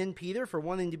to commend Peter for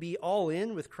wanting to be all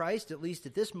in with Christ, at least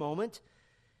at this moment.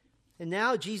 And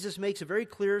now Jesus makes a very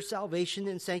clear salvation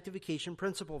and sanctification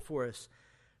principle for us.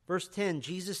 Verse 10,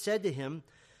 Jesus said to him,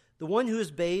 the one who is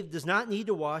bathed does not need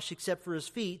to wash except for his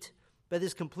feet, but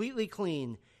is completely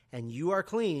clean. And you are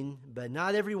clean, but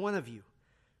not every one of you.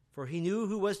 For he knew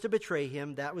who was to betray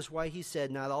him. That was why he said,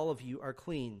 not all of you are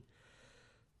clean.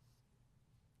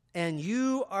 And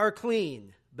you are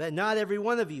clean, but not every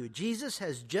one of you. Jesus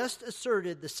has just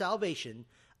asserted the salvation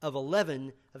of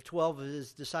 11 of 12 of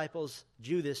his disciples,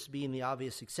 Judas being the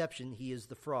obvious exception. He is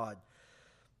the fraud.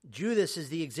 Judas is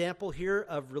the example here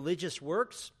of religious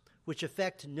works which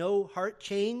affect no heart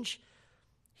change.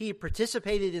 He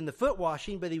participated in the foot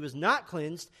washing, but he was not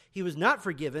cleansed. He was not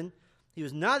forgiven. He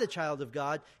was not a child of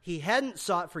God. He hadn't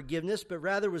sought forgiveness, but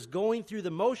rather was going through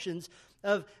the motions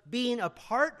of being a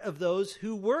part of those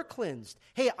who were cleansed.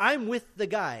 Hey, I'm with the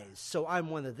guys, so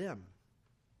I'm one of them.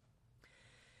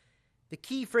 The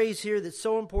key phrase here that's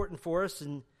so important for us,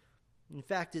 and in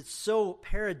fact, it's so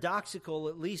paradoxical,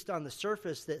 at least on the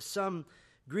surface, that some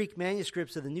Greek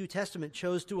manuscripts of the New Testament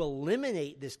chose to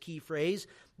eliminate this key phrase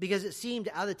because it seemed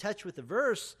out of touch with the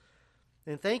verse.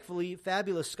 And thankfully,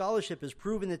 fabulous scholarship has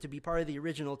proven it to be part of the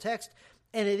original text.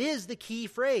 And it is the key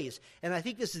phrase. And I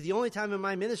think this is the only time in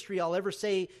my ministry I'll ever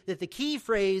say that the key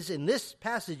phrase in this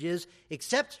passage is,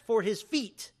 except for his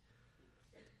feet.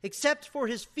 Except for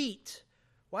his feet.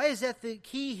 Why is that the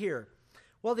key here?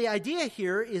 Well, the idea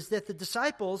here is that the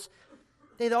disciples,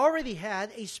 they'd already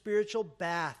had a spiritual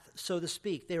bath, so to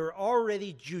speak. They were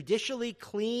already judicially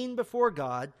clean before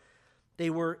God.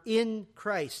 They were in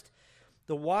Christ.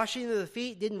 The washing of the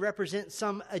feet didn't represent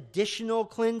some additional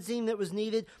cleansing that was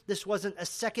needed. This wasn't a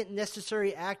second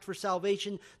necessary act for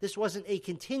salvation. This wasn't a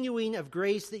continuing of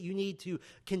grace that you need to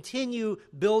continue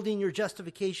building your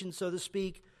justification, so to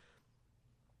speak.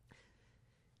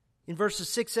 In verses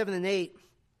 6, 7, and 8,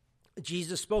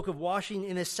 Jesus spoke of washing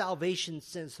in a salvation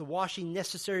sense, the washing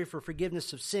necessary for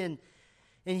forgiveness of sin.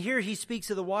 And here he speaks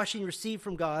of the washing received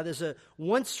from God as a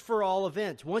once-for-all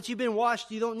event. Once you've been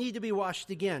washed, you don't need to be washed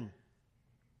again.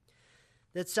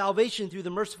 That salvation through the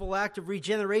merciful act of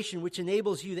regeneration, which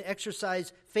enables you to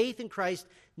exercise faith in Christ,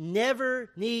 never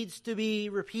needs to be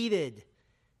repeated.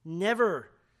 Never.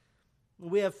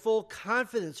 We have full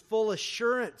confidence, full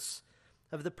assurance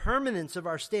of the permanence of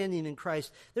our standing in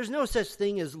Christ. There's no such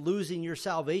thing as losing your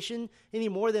salvation any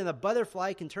more than a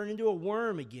butterfly can turn into a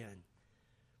worm again.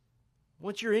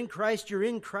 Once you're in Christ, you're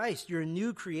in Christ. You're a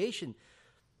new creation.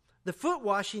 The foot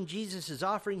washing Jesus is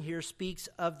offering here speaks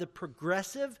of the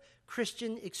progressive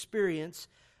Christian experience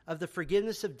of the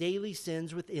forgiveness of daily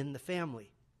sins within the family.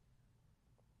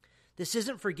 This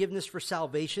isn't forgiveness for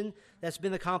salvation that's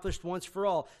been accomplished once for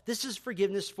all. This is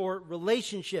forgiveness for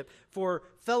relationship, for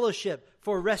fellowship,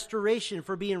 for restoration,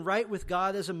 for being right with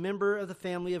God as a member of the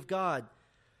family of God.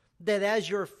 That as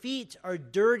your feet are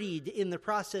dirtied in the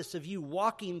process of you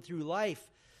walking through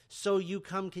life, so you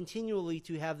come continually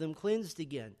to have them cleansed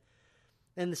again.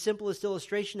 And the simplest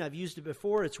illustration, I've used it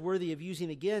before, it's worthy of using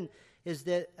again, is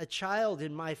that a child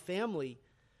in my family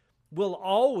will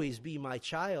always be my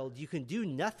child. You can do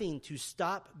nothing to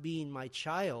stop being my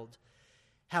child.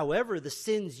 However, the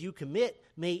sins you commit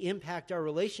may impact our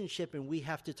relationship, and we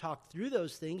have to talk through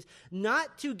those things,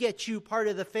 not to get you part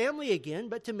of the family again,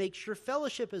 but to make sure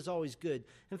fellowship is always good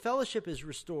and fellowship is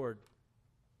restored.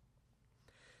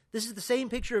 This is the same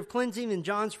picture of cleansing in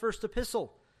John's first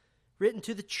epistle, written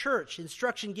to the church,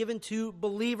 instruction given to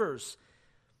believers.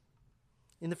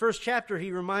 In the first chapter,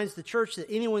 he reminds the church that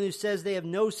anyone who says they have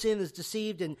no sin is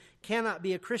deceived and cannot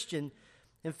be a Christian.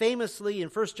 And famously, in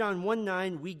 1 John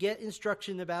 1:9, we get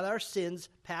instruction about our sins,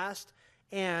 past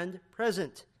and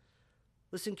present.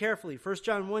 Listen carefully, 1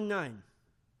 John 1:9.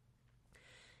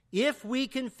 If we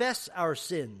confess our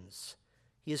sins,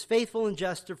 he is faithful and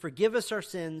just to forgive us our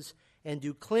sins and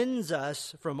to cleanse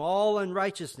us from all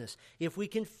unrighteousness. If we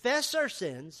confess our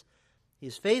sins, he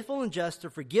is faithful and just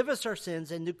to forgive us our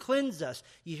sins and to cleanse us.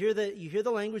 You hear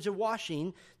the language of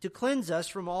washing, to cleanse us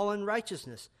from all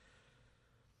unrighteousness.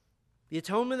 The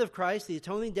atonement of Christ, the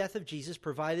atoning death of Jesus,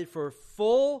 provided for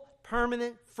full,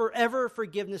 permanent, forever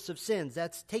forgiveness of sins.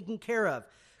 That's taken care of.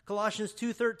 Colossians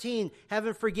 2:13,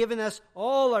 having forgiven us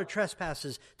all our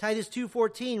trespasses. Titus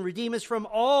 2:14, redeem us from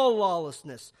all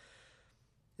lawlessness.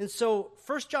 And so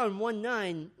 1 John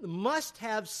 1:9 must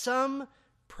have some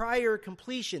prior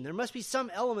completion. There must be some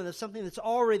element of something that's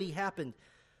already happened.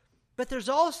 But there's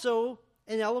also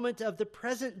an element of the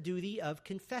present duty of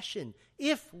confession,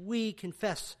 if we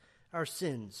confess our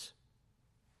sins.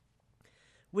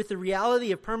 With the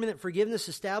reality of permanent forgiveness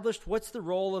established, what's the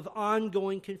role of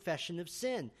ongoing confession of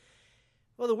sin?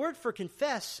 Well, the word for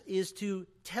confess is to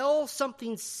tell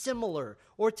something similar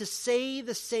or to say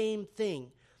the same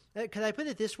thing. Can I put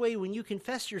it this way? When you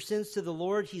confess your sins to the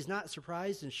Lord, he's not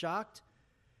surprised and shocked.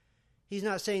 He's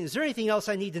not saying, is there anything else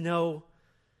I need to know?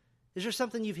 Is there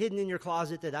something you've hidden in your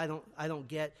closet that I don't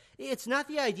get? It's not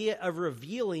the idea of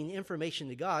revealing information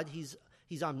to God. He's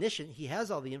omniscient. He has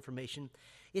all the information.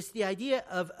 It's the idea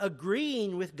of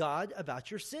agreeing with God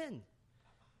about your sin.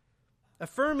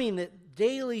 Affirming that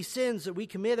daily sins that we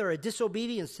commit are a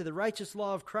disobedience to the righteous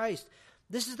law of Christ.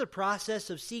 This is the process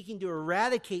of seeking to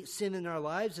eradicate sin in our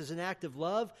lives as an act of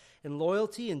love and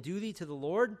loyalty and duty to the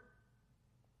Lord.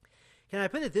 Can I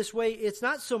put it this way? It's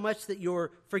not so much that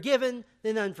you're forgiven,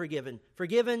 then unforgiven.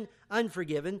 Forgiven,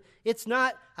 unforgiven. It's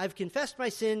not, I've confessed my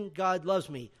sin, God loves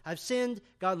me. I've sinned,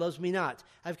 God loves me not.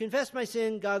 I've confessed my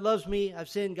sin, God loves me. I've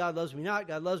sinned, God loves me not.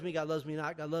 God loves me, God loves me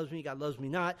not. God loves me, God loves me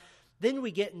not. Then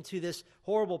we get into this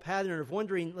horrible pattern of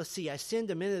wondering, let's see, I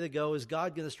sinned a minute ago. Is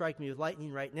God going to strike me with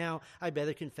lightning right now? I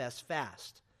better confess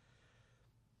fast.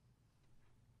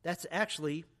 That's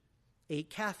actually a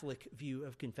Catholic view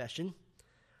of confession.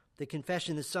 The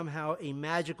confession is somehow a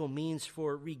magical means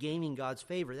for regaining God's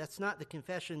favor. That's not the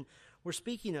confession we're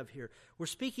speaking of here. We're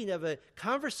speaking of a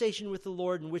conversation with the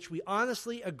Lord in which we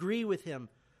honestly agree with him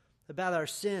about our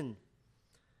sin.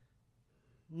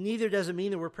 Neither does it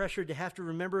mean that we're pressured to have to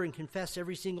remember and confess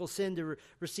every single sin to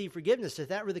receive forgiveness. If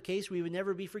that were the case, we would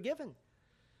never be forgiven.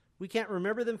 We can't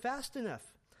remember them fast enough.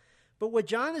 But what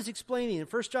John is explaining in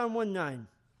 1 John 1:9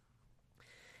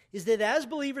 is that as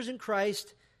believers in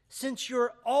Christ, since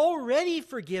you're already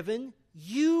forgiven,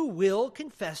 you will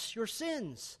confess your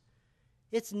sins.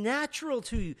 It's natural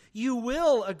to you. You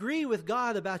will agree with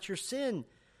God about your sin.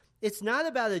 It's not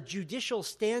about a judicial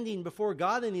standing before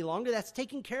God any longer. That's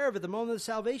taken care of at the moment of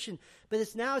salvation. But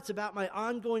it's about my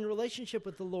ongoing relationship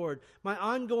with the Lord, my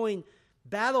ongoing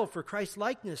battle for Christ's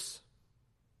likeness.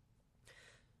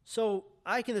 So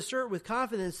I can assert with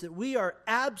confidence that we are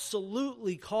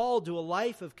absolutely called to a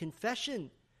life of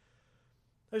confession.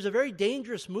 There's a very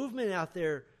dangerous movement out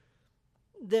there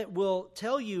that will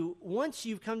tell you once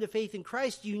you've come to faith in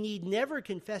Christ, you need never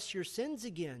confess your sins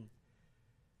again.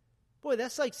 Boy,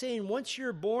 that's like saying once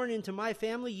you're born into my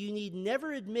family, you need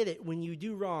never admit it when you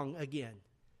do wrong again.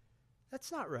 That's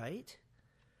not right.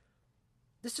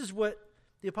 This is what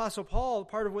the Apostle Paul,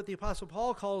 part of what the Apostle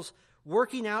Paul calls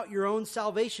working out your own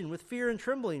salvation with fear and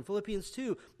trembling, Philippians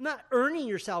 2. Not earning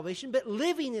your salvation, but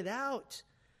living it out.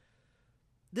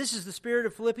 This is the spirit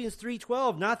of Philippians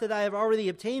 3:12. Not that I have already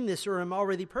obtained this or am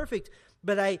already perfect,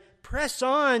 but I press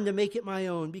on to make it my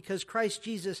own because Christ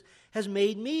Jesus has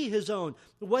made me his own.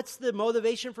 What's the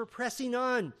motivation for pressing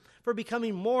on, for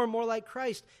becoming more and more like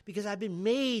Christ? Because I've been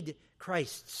made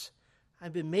Christ's.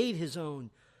 I've been made his own.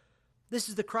 This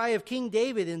is the cry of King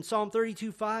David in Psalm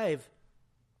 32:5.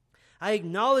 I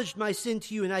acknowledged my sin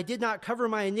to you, and I did not cover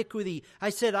my iniquity. I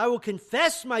said, I will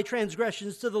confess my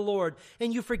transgressions to the Lord,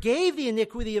 and you forgave the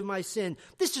iniquity of my sin.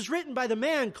 This is written by the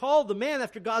man called the man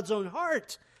after God's own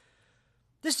heart.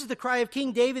 This is the cry of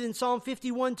King David in Psalm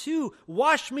 51:2.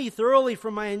 Wash me thoroughly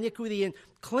from my iniquity and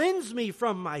cleanse me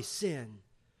from my sin.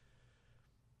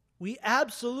 We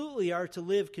absolutely are to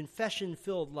live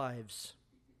confession-filled lives.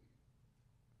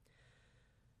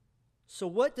 So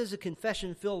what does a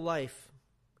confession-filled life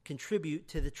contribute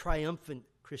to the triumphant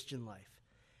Christian life?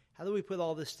 How do we put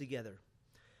all this together?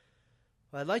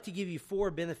 Well, I'd like to give you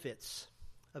 4 benefits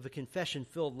of a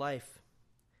confession-filled life,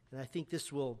 and I think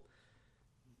this will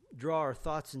draw our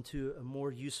thoughts into a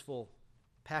more useful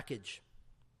package.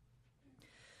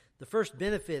 The first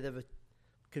benefit of a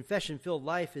confession-filled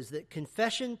life is that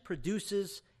confession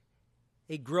produces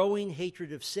a growing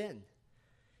hatred of sin.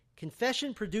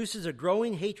 Confession produces a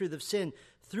growing hatred of sin.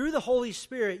 Through the Holy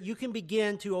Spirit, you can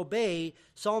begin to obey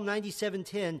Psalm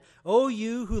 97:10. O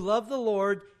you who love the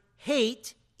Lord,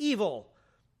 hate evil.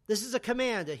 This is a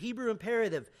command, a Hebrew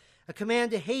imperative, a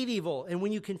command to hate evil. And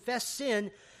when you confess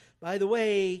sin, by the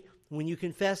way, when you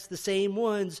confess the same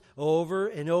ones over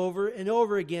and over and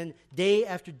over again, day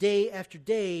after day after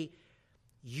day,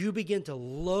 you begin to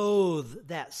loathe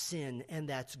that sin, and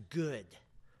that's good.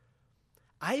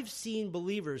 I've seen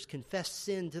believers confess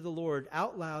sin to the Lord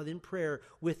out loud in prayer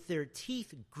with their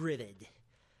teeth gritted.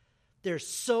 They're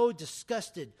so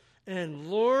disgusted. And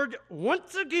Lord,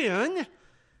 once again,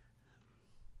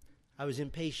 I was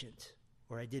impatient,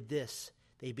 or I did this.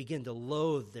 They begin to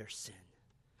loathe their sin.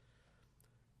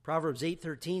 Proverbs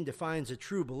 8:13 defines a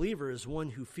true believer as one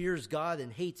who fears God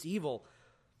and hates evil.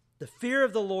 The fear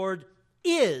of the Lord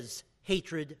is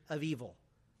hatred of evil.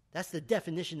 That's the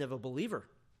definition of a believer.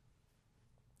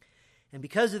 And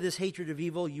because of this hatred of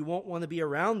evil, you won't want to be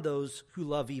around those who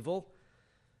love evil.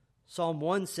 Psalm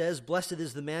 1 says, Blessed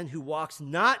is the man who walks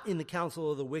not in the counsel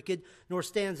of the wicked, nor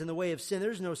stands in the way of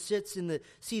sinners, nor sits in the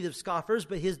seat of scoffers,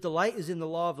 but his delight is in the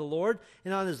law of the Lord,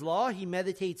 and on his law he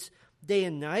meditates day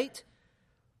and night.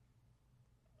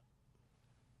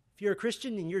 If you're a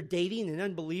Christian and you're dating an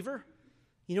unbeliever,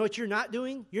 you know what you're not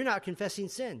doing? You're not confessing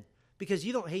sin, because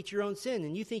you don't hate your own sin,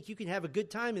 and you think you can have a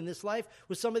good time in this life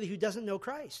with somebody who doesn't know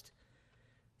Christ.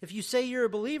 If you say you're a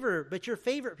believer, but your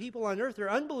favorite people on earth are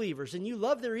unbelievers, and you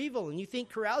love their evil, and you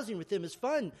think carousing with them is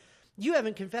fun, you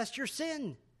haven't confessed your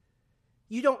sin.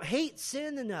 You don't hate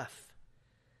sin enough.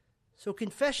 So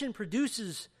confession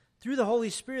produces, through the Holy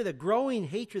Spirit, a growing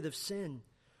hatred of sin.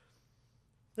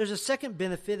 There's a second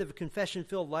benefit of a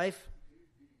confession-filled life.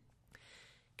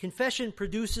 Confession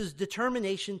produces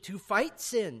determination to fight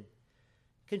sin.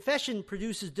 Confession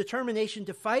produces determination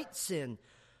to fight sin.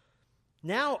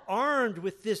 Now, armed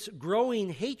with this growing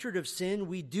hatred of sin,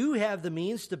 we do have the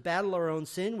means to battle our own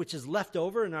sin, which is left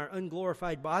over in our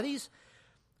unglorified bodies.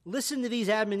 Listen to these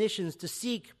admonitions to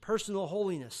seek personal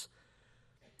holiness.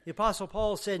 The Apostle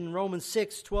Paul said in Romans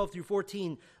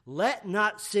 6:12-14, Let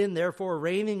not sin therefore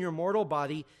reign in your mortal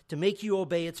body to make you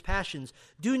obey its passions.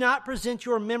 Do not present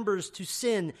your members to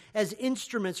sin as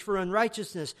instruments for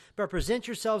unrighteousness, but present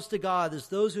yourselves to God as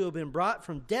those who have been brought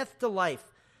from death to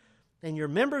life, and your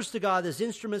members to God as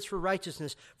instruments for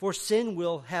righteousness, for sin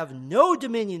will have no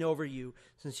dominion over you,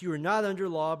 since you are not under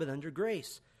law but under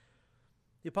grace.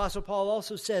 The Apostle Paul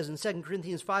also says in 2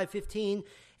 Corinthians 5:15,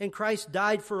 And Christ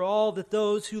died for all, that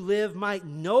those who live might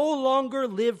no longer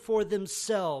live for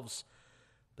themselves,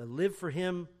 but live for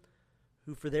him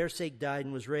who for their sake died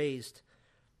and was raised.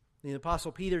 The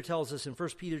Apostle Peter tells us in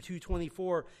 1 Peter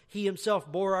 2:24, He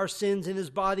himself bore our sins in his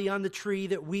body on the tree,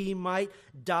 that we might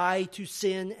die to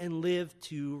sin and live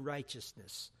to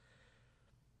righteousness.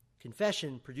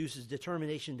 Confession produces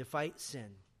determination to fight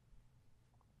sin.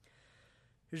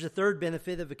 Here's a third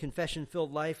benefit of a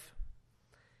confession-filled life.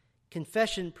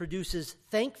 Confession produces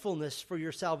thankfulness for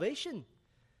your salvation.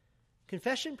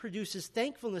 Confession produces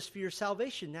thankfulness for your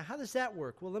salvation. Now, how does that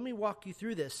work? Well, let me walk you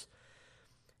through this.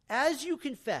 As you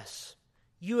confess,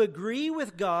 you agree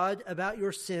with God about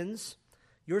your sins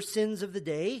of the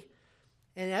day.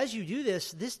 And as you do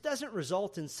this, this doesn't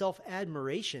result in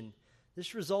self-admiration.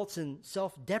 This results in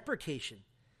self-deprecation.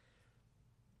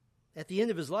 At the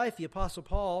end of his life, the Apostle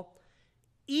Paul,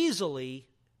 easily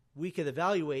we could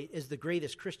evaluate as the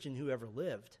greatest Christian who ever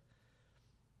lived.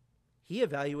 He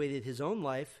evaluated his own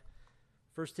life.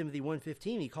 1 Timothy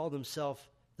 1:15, he called himself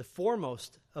the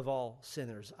foremost of all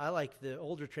sinners. I like the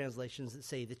older translations that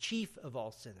say the chief of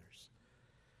all sinners.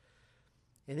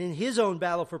 And in his own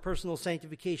battle for personal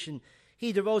sanctification,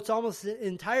 he devotes almost the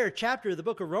entire chapter of the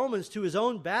book of Romans to his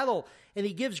own battle, and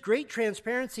he gives great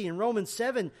transparency in Romans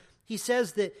 7. He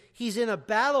says that he's in a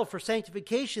battle for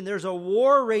sanctification. There's a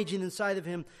war raging inside of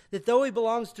him, that though he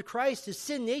belongs to Christ, his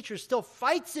sin nature still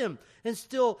fights him and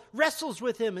still wrestles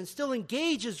with him and still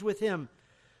engages with him.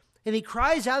 And he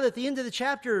cries out at the end of the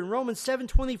chapter in Romans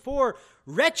 7:24,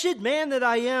 "Wretched man that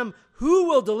I am, who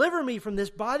will deliver me from this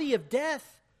body of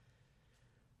death?"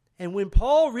 And when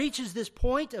Paul reaches this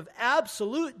point of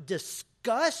absolute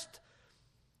disgust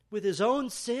with his own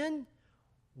sin,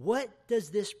 what does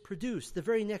this produce? The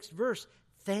very next verse,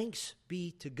 "Thanks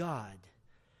be to God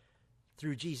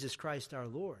through Jesus Christ our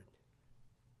Lord."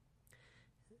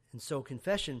 And so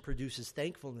confession produces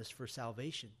thankfulness for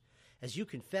salvation. As you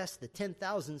confess the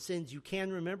 10,000 sins you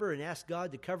can remember and ask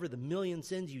God to cover the million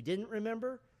sins you didn't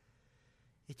remember,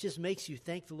 it just makes you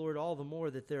thank the Lord all the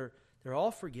more that they're all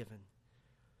forgiven.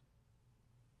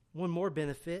 One more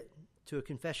benefit to a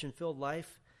confession-filled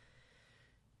life.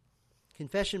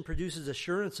 Confession produces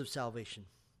assurance of salvation.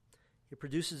 It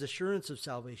produces assurance of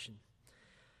salvation.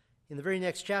 In the very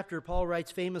next chapter, Paul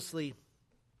writes famously,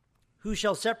 "Who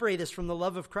shall separate us from the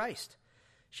love of Christ?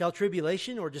 Shall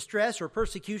tribulation or distress or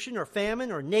persecution or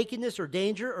famine or nakedness or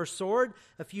danger or sword?"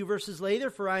 A few verses later,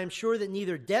 "For I am sure that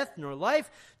neither death nor life,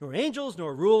 nor angels,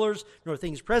 nor rulers, nor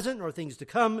things present, nor things to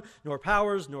come, nor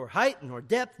powers, nor height, nor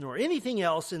depth, nor anything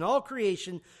else in all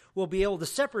creation will be able to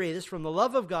separate us from the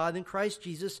love of God in Christ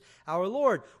Jesus our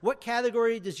Lord." What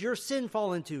category does your sin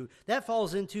fall into? That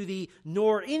falls into the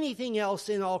 "nor anything else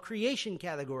in all creation"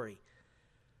 category.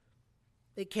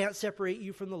 It can't separate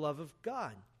you from the love of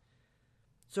God.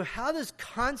 So how does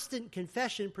constant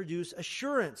confession produce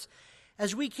assurance?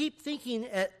 As we keep thinking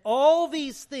at all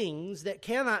these things that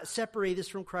cannot separate us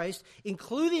from Christ,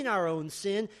 including our own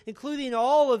sin, including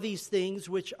all of these things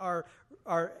which are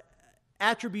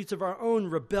attributes of our own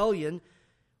rebellion,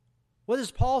 what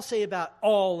does Paul say about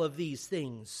all of these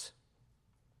things?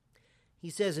 He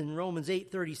says in Romans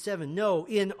 8:37, "No,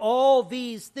 in all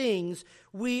these things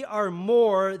we are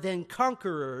more than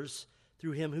conquerors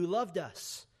through him who loved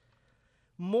us."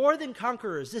 More than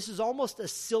conquerors. This is almost a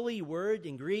silly word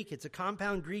in Greek. It's a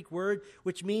compound Greek word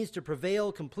which means to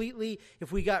prevail completely.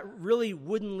 If we got really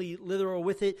woodenly literal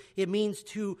with it, it means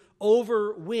to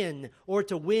overwin or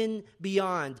to win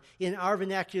beyond. In our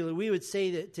vernacular, we would say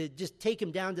that to just take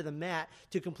him down to the mat,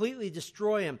 to completely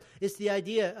destroy him. It's the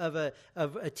idea of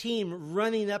a team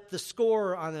running up the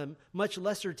score on a much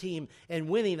lesser team and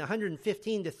winning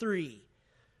 115-3.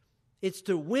 It's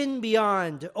to win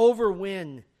beyond, to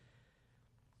overwin.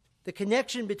 The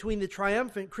connection between the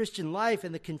triumphant Christian life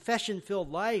and the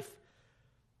confession-filled life.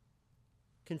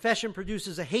 Confession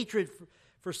produces a hatred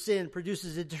for sin,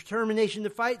 produces a determination to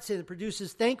fight sin,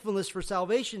 produces thankfulness for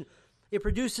salvation. It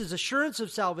produces assurance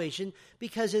of salvation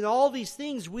because in all these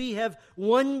things we have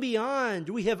won beyond,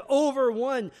 we have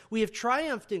overwon, we have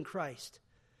triumphed in Christ.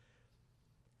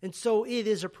 And so it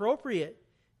is appropriate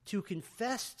to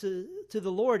confess to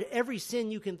the Lord every sin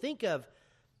you can think of,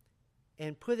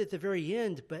 and put at the very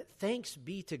end, "But thanks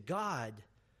be to God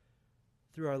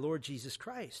through our Lord Jesus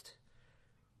Christ."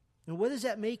 And what does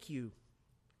that make you?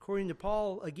 According to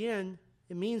Paul, again,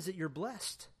 it means that you're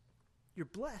blessed. You're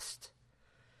blessed.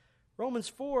 Romans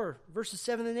 4, verses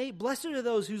 7 and 8, "Blessed are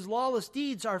those whose lawless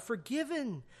deeds are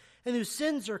forgiven and whose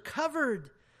sins are covered.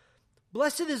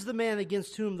 Blessed is the man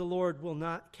against whom the Lord will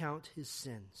not count his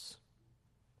sins."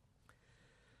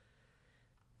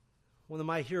 One of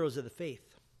my heroes of the faith,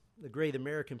 the great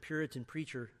American Puritan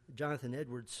preacher, Jonathan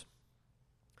Edwards,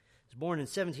 was born in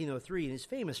 1703 and is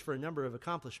famous for a number of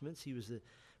accomplishments. He was the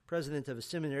president of a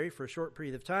seminary for a short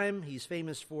period of time. He's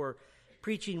famous for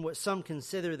preaching what some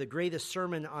consider the greatest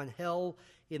sermon on hell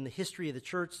in the history of the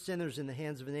church, Sinners in the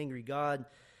Hands of an Angry God.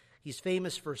 He's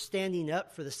famous for standing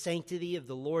up for the sanctity of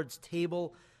the Lord's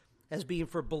table as being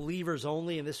for believers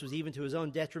only, and this was even to his own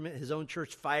detriment. His own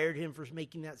church fired him for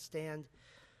making that stand.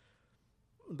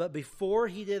 But before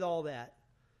he did all that,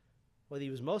 what he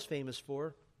was most famous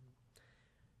for,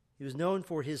 he was known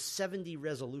for his 70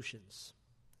 resolutions.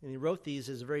 And he wrote these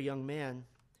as a very young man.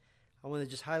 I want to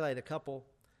just highlight a couple.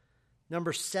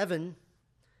 Number 7,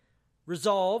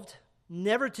 resolved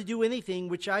never to do anything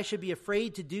which I should be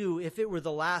afraid to do if it were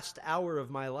the last hour of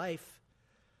my life.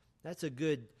 That's a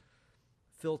good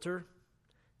filter.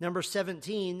 Number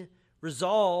 17,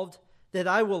 resolved that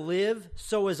I will live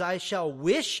so as I shall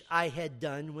wish I had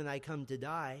done when I come to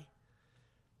die.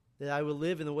 That I will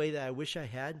live in the way that I wish I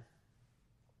had.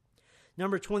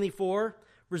 Number 24,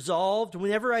 resolved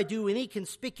whenever I do any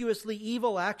conspicuously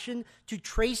evil action to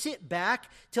trace it back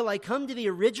till I come to the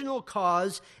original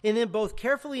cause, and then both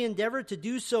carefully endeavor to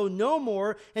do so no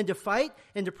more, and to fight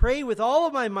and to pray with all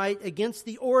of my might against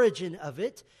the origin of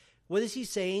it. What is he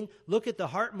saying? Look at the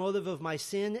heart motive of my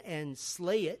sin and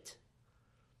slay it.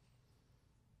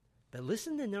 But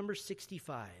listen to number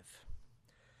 65.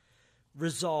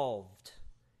 Resolved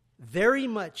very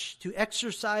much to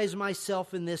exercise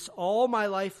myself in this all my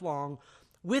life long,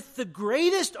 with the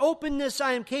greatest openness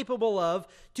I am capable of,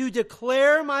 to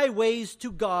declare my ways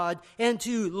to God and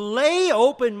to lay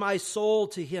open my soul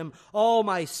to Him, all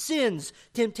my sins,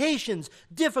 temptations,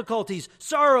 difficulties,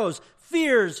 sorrows,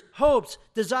 fears, hopes,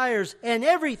 desires, and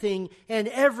everything and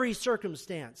every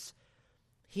circumstance.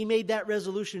 He made that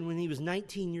resolution when he was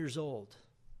 19 years old.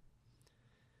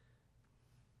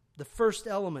 The first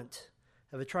element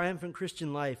of a triumphant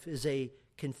Christian life is a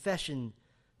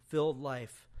confession-filled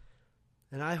life.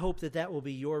 And I hope that that will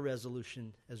be your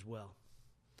resolution as well.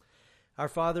 Our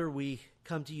Father, we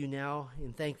come to you now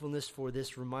in thankfulness for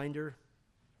this reminder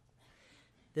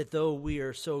that though we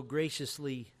are so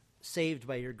graciously saved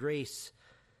by your grace,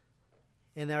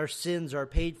 and our sins are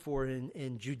paid for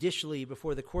and judicially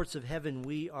before the courts of heaven,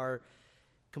 we are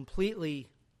completely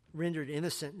rendered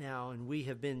innocent now, and we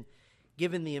have been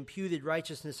given the imputed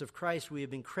righteousness of Christ. We have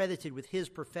been credited with his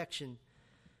perfection.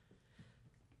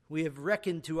 We have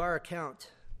reckoned to our account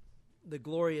the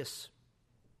glorious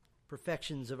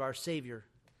perfections of our Savior,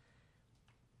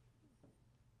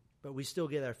 but we still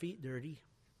get our feet dirty.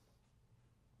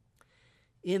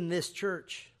 In this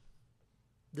church,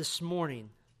 this morning,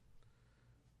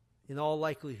 in all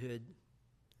likelihood,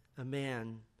 a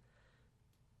man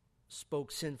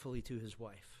spoke sinfully to his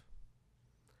wife.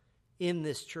 In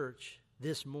this church,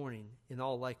 this morning, in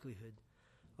all likelihood,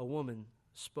 a woman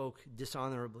spoke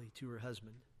dishonorably to her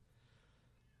husband.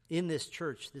 In this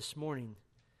church this morning,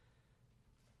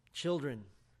 children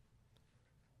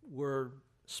were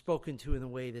spoken to in a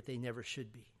way that they never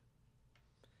should be.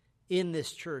 In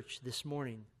this church this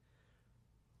morning,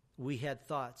 we had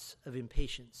thoughts of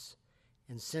impatience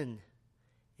and sin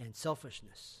and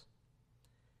selfishness.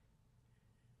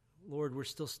 Lord, we're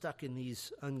still stuck in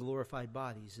these unglorified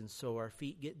bodies, and so our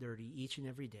feet get dirty each and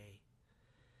every day.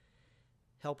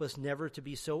 Help us never to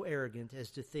be so arrogant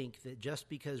as to think that just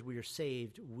because we are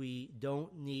saved, we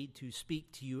don't need to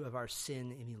speak to you of our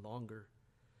sin any longer.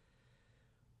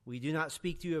 We do not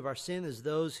speak to you of our sin as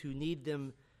those who need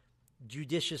them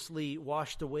judiciously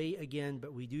washed away again,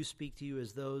 but we do speak to you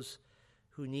as those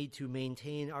who need to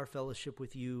maintain our fellowship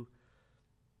with you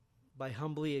by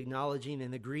humbly acknowledging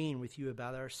and agreeing with you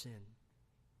about our sin.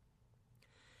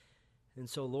 And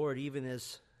so, Lord, even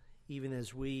as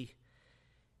we,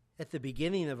 at the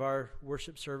beginning of our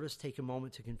worship service, take a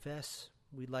moment to confess,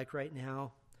 we'd like right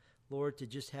now, Lord, to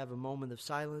just have a moment of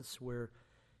silence where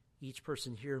each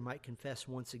person here might confess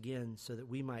once again so that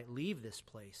we might leave this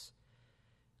place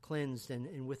cleansed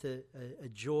and with a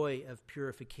joy of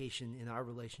purification in our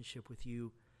relationship with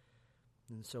you.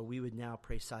 And so we would now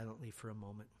pray silently for a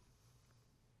moment.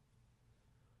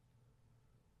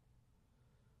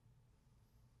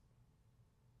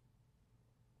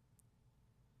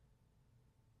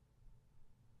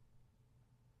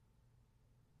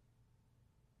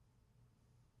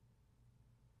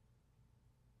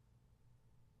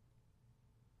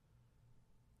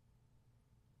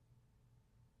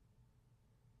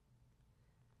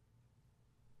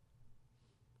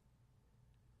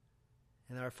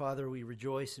 And our Father, we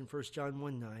rejoice in 1 John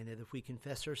 1:9 that if we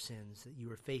confess our sins, that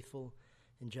you are faithful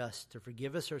and just to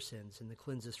forgive us our sins and to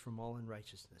cleanse us from all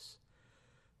unrighteousness.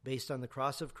 Based on the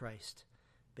cross of Christ,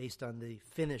 based on the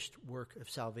finished work of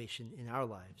salvation in our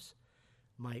lives,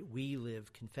 might we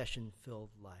live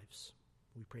confession-filled lives.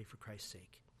 We pray for Christ's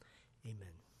sake.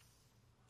 Amen.